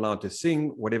 I'm not allowed to sing,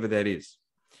 whatever that is.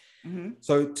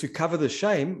 So to cover the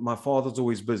shame, my father's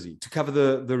always busy. To cover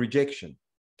the rejection.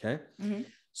 Okay.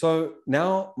 So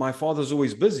now my father's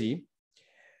always busy.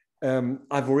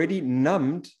 I've already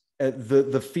numbed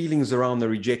the feelings around the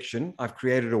rejection. I've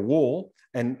created a wall,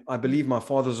 and I believe my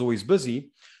father's always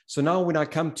busy. So now when I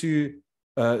come to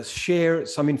share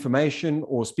some information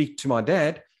or speak to my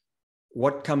dad,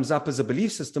 what comes up as a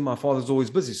belief system, my father's always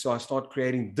busy. So I start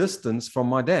creating distance from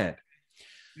my dad.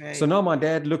 Right. So now my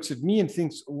dad looks at me and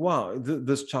thinks, wow,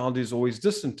 this child is always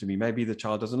distant to me. Maybe the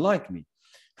child doesn't like me.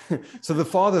 So the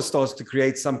father starts to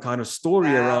create some kind of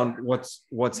story around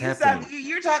what's happening.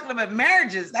 You're talking about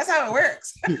marriages. That's how it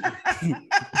works.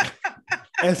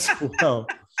 As well.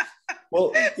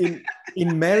 Well,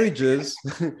 in marriages,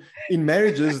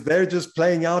 they're just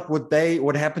playing out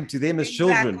what happened to them as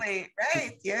children. Exactly.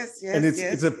 Right. Yes. And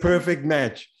it's a perfect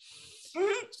match.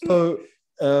 So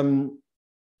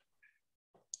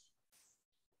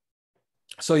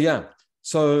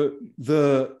So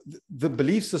the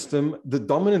belief system, the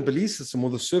dominant belief system, or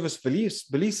the service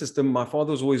belief system, my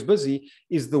father's always busy,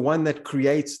 is the one that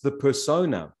creates the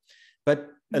persona. But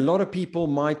a lot of people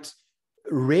might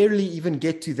rarely even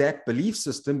get to that belief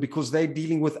system because they're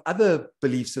dealing with other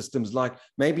belief systems. Like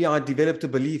maybe I developed a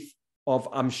belief of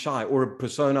I'm shy, or a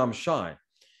persona, I'm shy.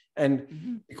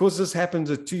 And because this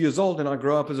happens at 2 years old and I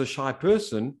grow up as a shy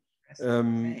person,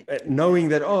 knowing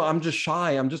that, oh, I'm just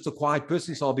shy, I'm just a quiet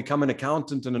person, so I'll become an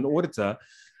accountant and an auditor,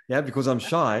 because I'm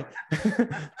shy.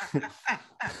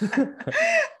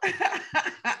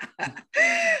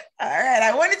 All right,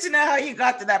 I wanted to know how you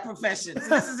got to that profession. So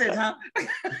this is it, huh?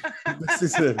 This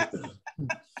is it.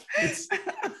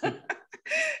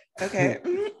 Okay.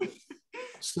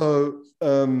 So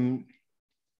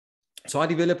I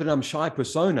develop an I'm shy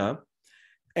persona,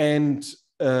 and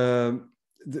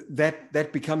that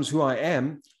becomes who I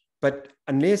am. But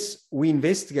unless we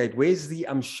investigate where's the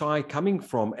I'm shy coming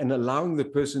from, and allowing the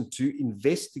person to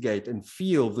investigate and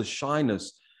feel the shyness.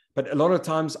 But a lot of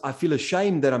times I feel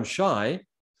ashamed that I'm shy,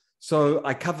 so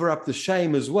I cover up the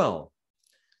shame as well.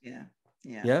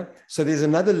 Yeah. So there's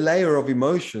another layer of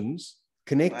emotions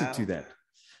connected to that.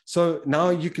 So now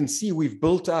you can see we've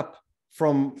built up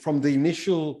from the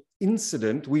initial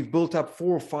incident, we've built up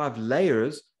 4 or 5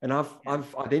 layers, and I've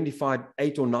identified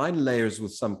 8 or 9 layers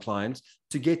with some clients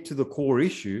to get to the core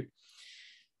issue,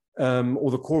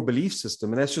 or the core belief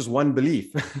system. And that's just one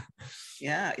belief.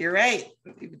 Yeah, you're right.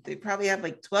 They probably have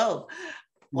like 12.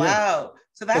 Wow. Yeah.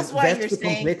 So that's why you're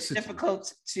saying it's complexity.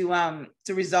 difficult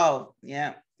to resolve.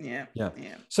 Yeah.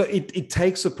 So it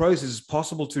takes a process. It's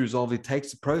possible to resolve. It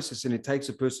takes a process, and it takes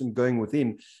a person going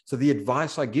within. So the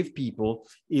advice I give people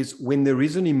is, when there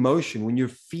is an emotion, when you're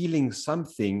feeling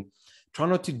something, try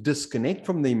not to disconnect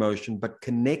from the emotion, but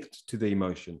connect to the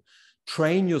emotion.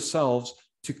 Train yourselves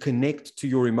to connect to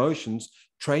your emotions.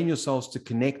 Train yourselves to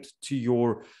connect to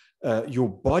your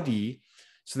body,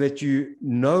 so that you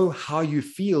know how you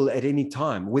feel at any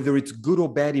time, whether it's good or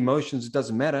bad emotions, it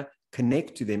doesn't matter.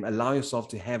 Connect to them, allow yourself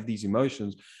to have these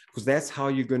emotions, because that's how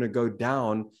you're going to go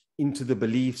down into the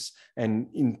beliefs and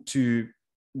into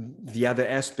the other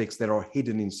aspects that are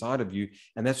hidden inside of you.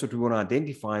 And that's what we want to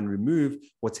identify and remove,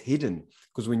 what's hidden.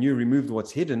 Because when you remove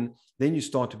what's hidden, then you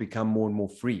start to become more and more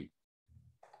free.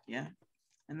 Yeah.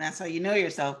 And that's how you know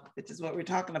yourself, which is what we're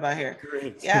talking about here.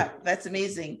 Great. Yeah, that's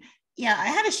amazing. Yeah, I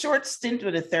had a short stint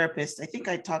with a therapist. I think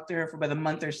I talked to her for about a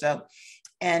month or so.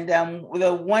 And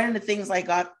one of the things I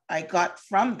got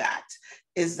from that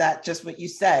is that, just what you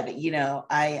said, you know,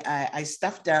 I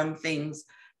stuff down things,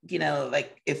 you know,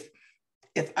 like if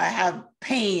I have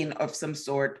pain of some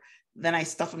sort, then I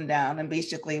stuff them down. And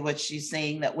basically what she's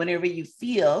saying, that whenever you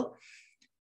feel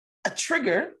a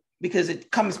trigger, because it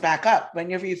comes back up,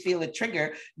 whenever you feel a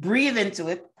trigger, breathe into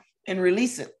it and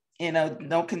release it. You know,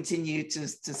 don't continue to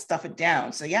stuff it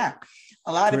down. So yeah,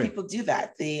 a lot of people do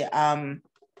that. They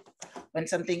when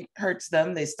something hurts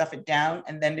them, they stuff it down,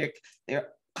 and then they're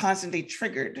constantly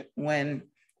triggered when,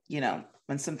 you know,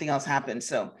 when something else happens.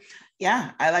 So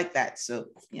yeah, I like that. So,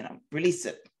 you know, release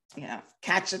it, yeah,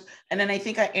 catch it. And then I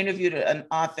think I interviewed an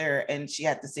author, and she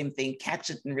had the same thing: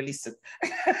 catch it and release it.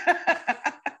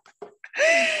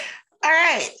 All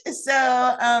right. So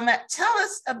tell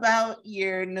us about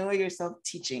your Know Yourself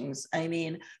teachings. I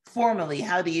mean, formally,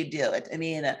 how do you do it? I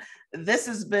mean, this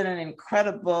has been an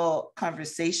incredible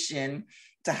conversation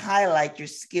to highlight your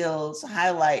skills,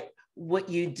 highlight what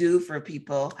you do for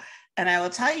people. And I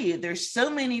will tell you, there's so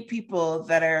many people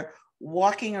that are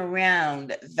walking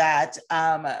around that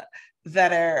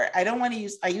that are, I don't want to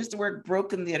use, I used the word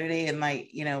broken the other day in my,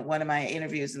 you know, one of my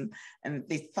interviews, and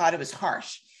they thought it was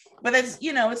harsh. But it's,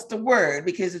 you know, it's the word,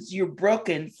 because it's, you're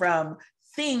broken from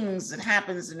things that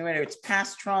happens, and whether it's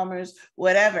past traumas,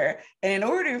 whatever. And in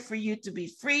order for you to be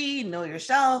free, know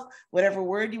yourself, whatever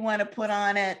word you want to put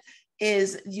on it,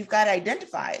 is you've got to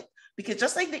identify it. Because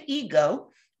just like the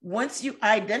ego, once you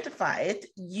identify it,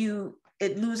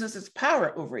 it loses its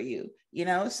power over you, you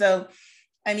know? So,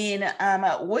 I mean,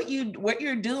 what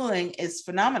you're doing is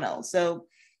phenomenal. So,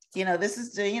 you know, this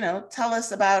is to, you know, tell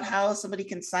us about how somebody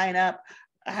can sign up,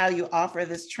 how you offer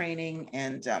this training,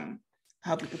 and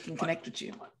how people can connect with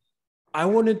you. I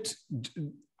wanted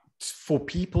for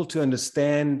people to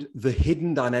understand the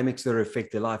hidden dynamics that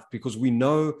affect their life, because we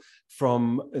know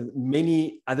from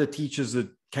many other teachers that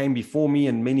came before me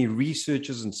and many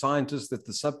researchers and scientists that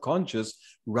the subconscious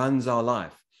runs our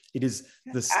life. It is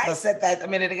the stuff. I said that a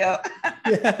minute ago.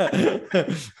 Yeah.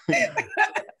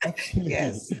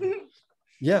 Yes.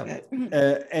 Yeah.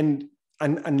 And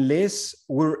unless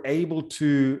we're able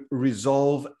to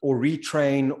resolve or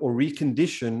retrain or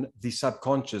recondition the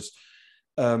subconscious,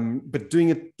 but doing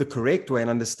it the correct way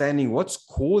and understanding what's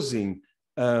causing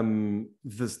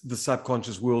the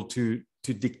subconscious world to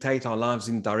dictate our lives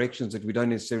in directions that we don't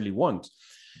necessarily want.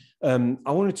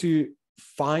 I wanted to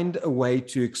find a way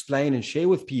to explain and share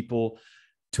with people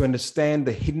to understand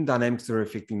the hidden dynamics that are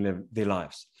affecting their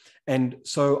lives. And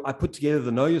so I put together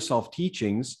the Know Yourself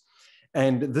teachings,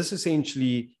 and this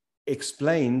essentially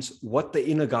explains what the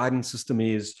inner guidance system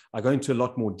is. I go into a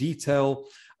lot more detail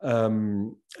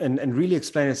and really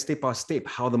explain it step by step,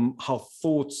 how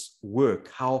thoughts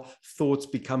work, how thoughts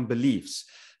become beliefs,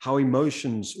 how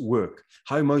emotions work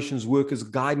as a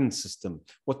guidance system,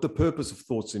 what the purpose of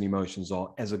thoughts and emotions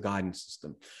are as a guidance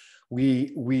system.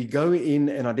 We go in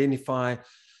and identify,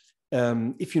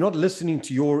 if you're not listening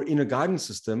to your inner guidance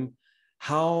system,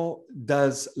 how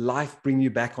does life bring you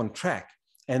back on track?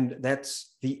 And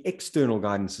that's the external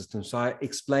guidance system. So I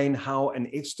explain how an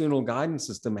external guidance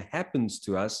system happens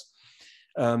to us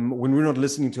when we're not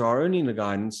listening to our own inner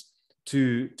guidance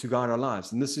to guide our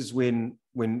lives. And this is when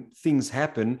things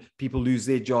happen, people lose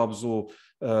their jobs, or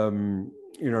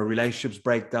relationships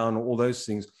break down, or all those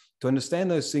things. To understand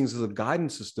those things as a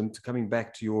guidance system to coming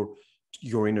back to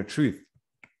your inner truth.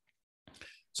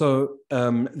 So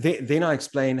then I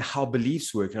explain how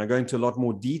beliefs work, and I go into a lot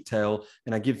more detail,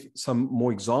 and I give some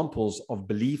more examples of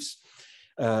beliefs.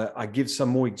 I give some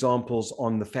more examples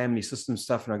on the family system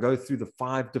stuff, and I go through the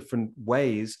 5 different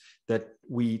ways that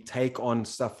we take on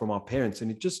stuff from our parents,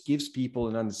 and it just gives people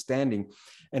an understanding,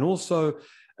 and also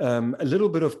a little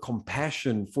bit of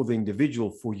compassion for the individual,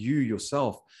 for you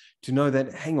yourself, to know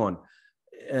that, hang on,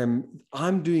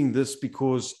 I'm doing this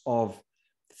because of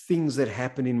things that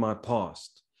happened in my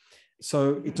past.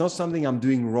 So it's not something I'm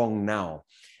doing wrong now.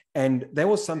 And that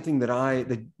was something that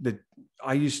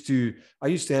I used to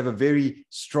have a very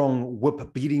strong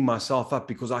whip beating myself up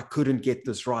because I couldn't get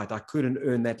this right. I couldn't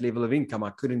earn that level of income.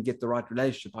 I couldn't get the right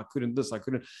relationship. I couldn't this, I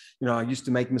couldn't, I used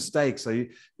to make mistakes.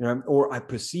 Or I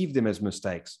perceived them as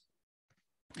mistakes.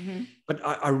 Mm-hmm. But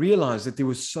I realized that there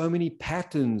were so many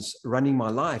patterns running my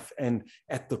life. And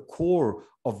at the core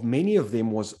of many of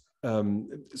them was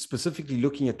specifically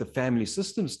looking at the family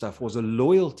system stuff, was a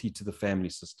loyalty to the family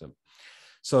system.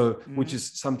 So, which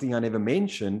is something I never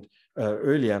mentioned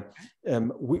earlier.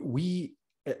 We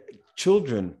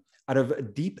children, out of a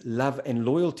deep love and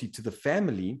loyalty to the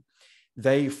family,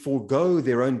 they forego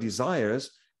their own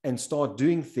desires and start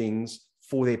doing things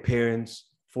for their parents,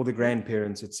 for the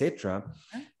grandparents, etc.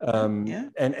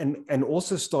 And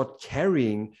also start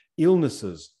carrying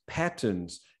illnesses,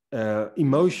 patterns,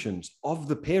 emotions of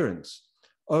the parents.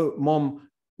 Oh, mom,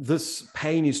 this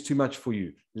pain is too much for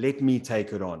you. Let me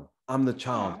take it on. I'm the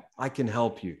child. I can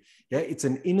help you. Yeah, it's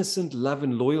an innocent love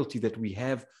and loyalty that we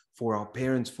have for our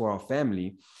parents, for our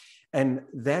family. And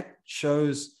that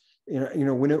shows,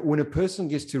 when a person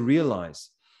gets to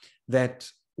realize that,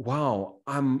 wow,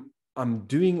 I'm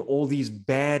doing all these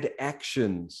bad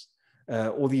actions,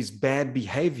 all these bad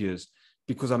behaviors,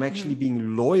 because I'm actually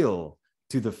being loyal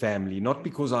to the family, not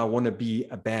because I want to be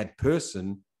a bad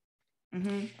person.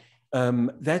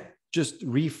 That just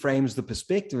reframes the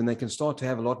perspective, and they can start to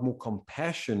have a lot more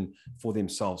compassion for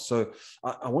themselves. So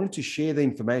I wanted to share the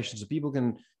information so people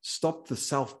can stop the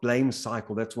self-blame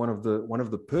cycle. That's one of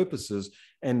the purposes,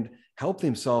 and help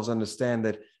themselves understand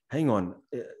that, hang on,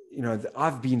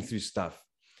 I've been through stuff,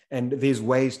 and there's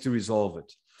ways to resolve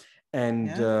it. And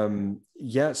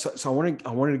so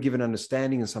I wanted to give an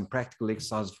understanding and some practical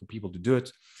exercises for people to do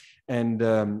it. And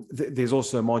there's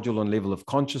also a module on level of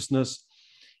consciousness.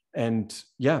 And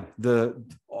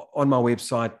on my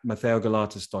website,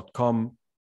 matheogalatis.com,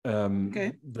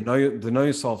 the Know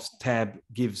Yourself tab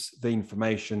gives the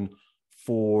information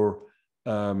for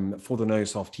the Know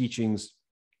Yourself teachings.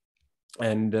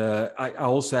 And I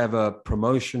also have a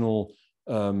promotional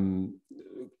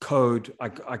code.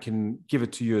 I can give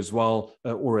it to you as well,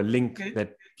 or a link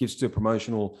that gives to a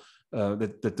promotional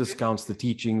that discounts the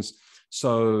teachings.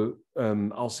 So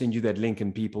I'll send you that link,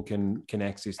 and people can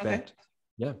access that.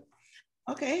 Yeah.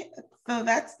 Okay. So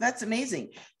that's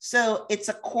amazing. So it's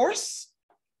a course.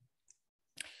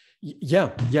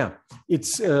 Yeah.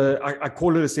 It's I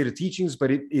call it a set of teachings,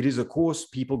 but it is a course.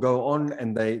 People go on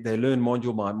and they learn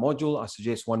module by module. I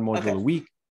suggest one module a week,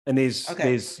 and there's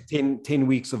 10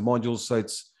 weeks of modules, so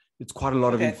it's quite a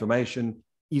lot of information,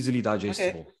 easily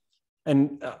digestible.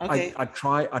 And I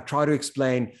try to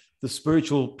explain the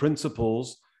spiritual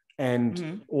principles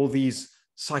and all these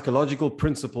psychological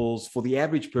principles for the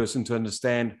average person to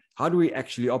understand how do we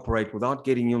actually operate without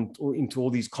getting into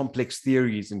all these complex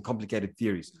theories and complicated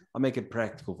theories. I make it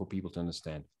practical for people to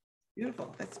understand.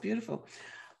 Beautiful. That's beautiful.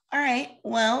 All right.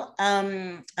 Well,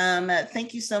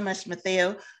 thank you so much,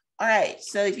 Matheo. All right.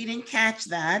 So if you didn't catch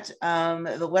that,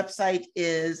 the website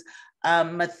is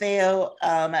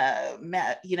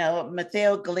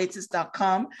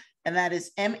Matheogalatis.com, and that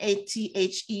is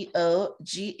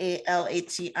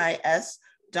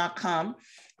MatheoGalatis.com.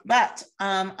 But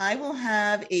I will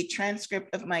have a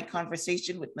transcript of my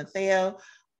conversation with Matheo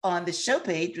on the show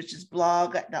page, which is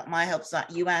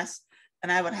blog.myhelps.us,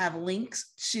 and I would have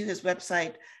links to his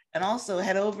website, and also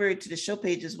head over to the show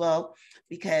page as well,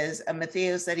 because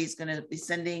Matheo said he's going to be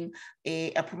sending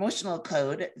a promotional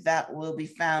code that will be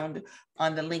found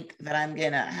on the link that I'm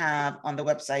going to have on the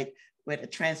website with a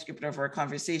transcript of our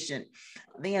conversation.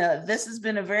 This has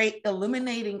been a very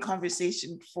illuminating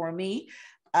conversation for me.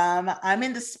 I'm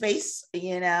in the space,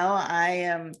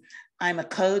 I'm a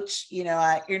coach,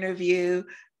 I interview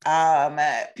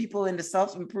people in the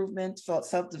self-improvement,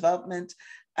 self-development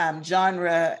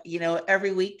genre,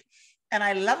 every week. And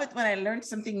I love it when I learn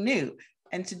something new.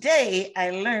 And today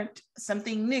I learned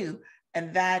something new,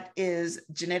 and that is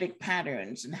genetic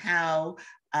patterns and how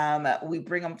we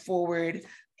bring them forward,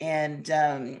 and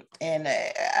a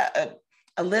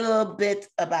little bit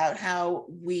about how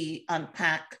we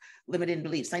unpack limiting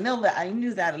beliefs. I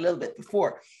knew that a little bit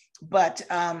before, but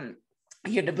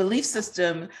the belief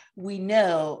system we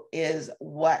know is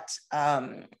what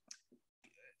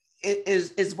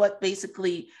is what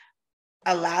basically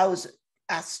allows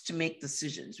us to make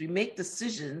decisions. We make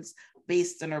decisions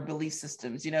based on our belief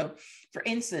systems. For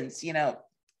instance,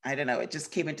 I don't know, it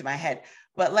just came into my head,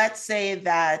 but let's say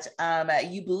that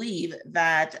you believe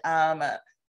that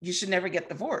you should never get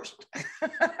divorced.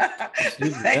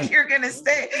 Then you're going to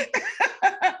stay.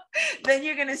 Then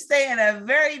you're going to stay in a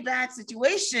very bad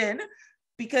situation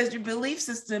because your belief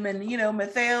system, and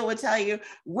Matheo would tell you,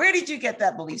 where did you get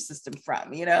that belief system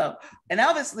from? And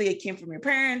obviously it came from your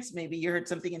parents. Maybe you heard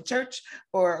something in church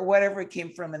or whatever it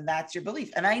came from, and that's your belief.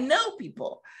 And I know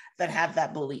people that have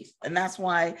that belief, and that's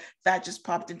why that just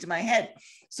popped into my head.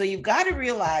 So you've got to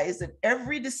realize that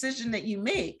every decision that you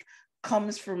make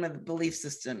comes from a belief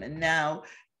system. And now,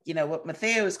 what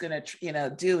Matheo is going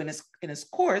to do in his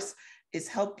course is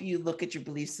help you look at your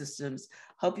belief systems,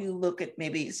 help you look at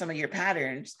maybe some of your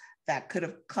patterns that could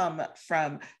have come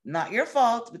from not your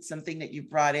fault, but something that you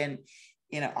brought in,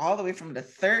 all the way from the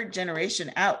third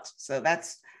generation out. So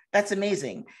that's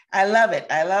amazing. I love it.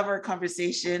 I love our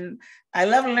conversation. I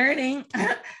love learning.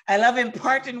 I love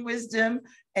imparting wisdom.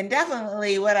 And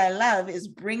definitely what I love is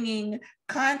bringing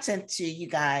content to you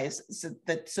guys so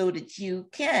that you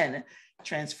can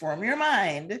transform your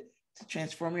mind to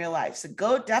transform your life. So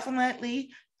go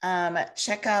definitely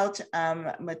check out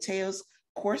Mateo's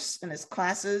course and his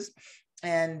classes,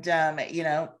 and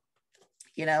learn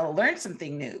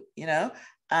something new.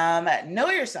 Know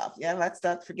yourself. Yeah, let's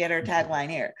not forget our tagline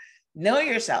here. Know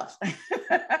yourself.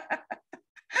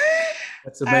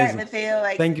 That's amazing. All right,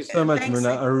 Matheo, thank you so much,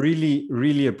 Marina. I really,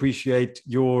 really appreciate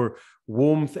your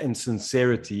warmth and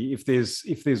sincerity.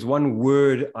 If there's one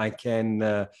word I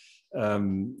can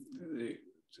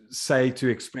say to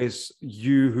express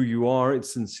you, who you are,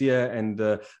 it's sincere,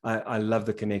 and I love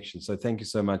the connection. So thank you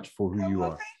so much for who you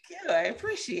are. Thank you. I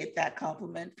appreciate that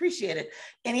compliment. Appreciate it.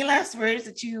 Any last words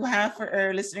that you have for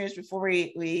our listeners before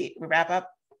we wrap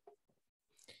up?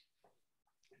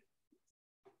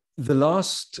 The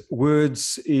last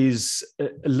words is a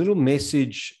little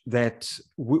message that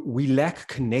we lack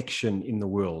connection in the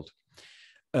world.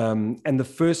 And the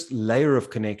first layer of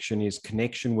connection is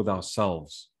connection with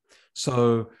ourselves.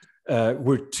 So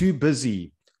we're too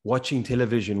busy watching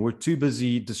television. We're too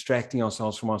busy distracting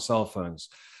ourselves from our cell phones.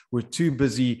 We're too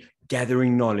busy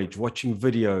gathering knowledge, watching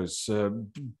videos,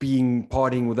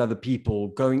 partying with other people,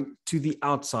 going to the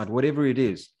outside, whatever it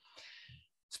is.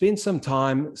 Spend some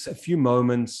time, a few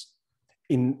moments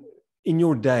in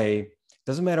your day,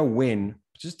 doesn't matter when,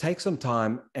 just take some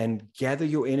time and gather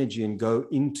your energy and go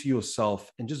into yourself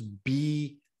and just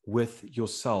be with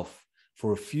yourself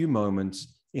for a few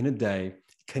moments in a day.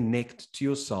 Connect to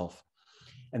yourself.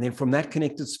 And then from that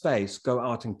connected space, go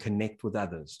out and connect with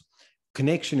others.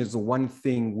 Connection is the one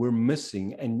thing we're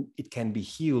missing, and it can be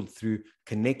healed through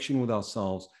connection with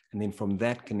ourselves. And then from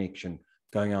that connection,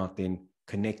 going out then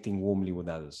connecting warmly with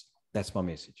others. That's my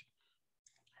message.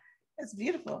 That's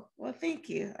beautiful. Well, thank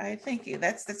you. I thank you.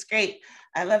 That's great.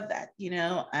 I love that.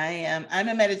 I'm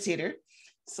a meditator,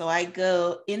 so I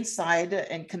go inside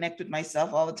and connect with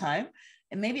myself all the time.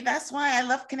 And maybe that's why I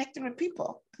love connecting with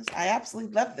people, because I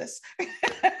absolutely love this.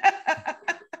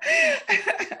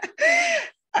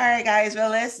 All right, guys.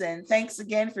 Well, listen, thanks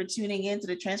again for tuning in to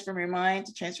the Transform Your Mind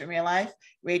to Transform Your Life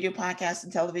radio, podcast,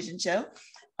 and television show.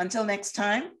 Until next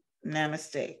time,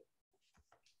 namaste.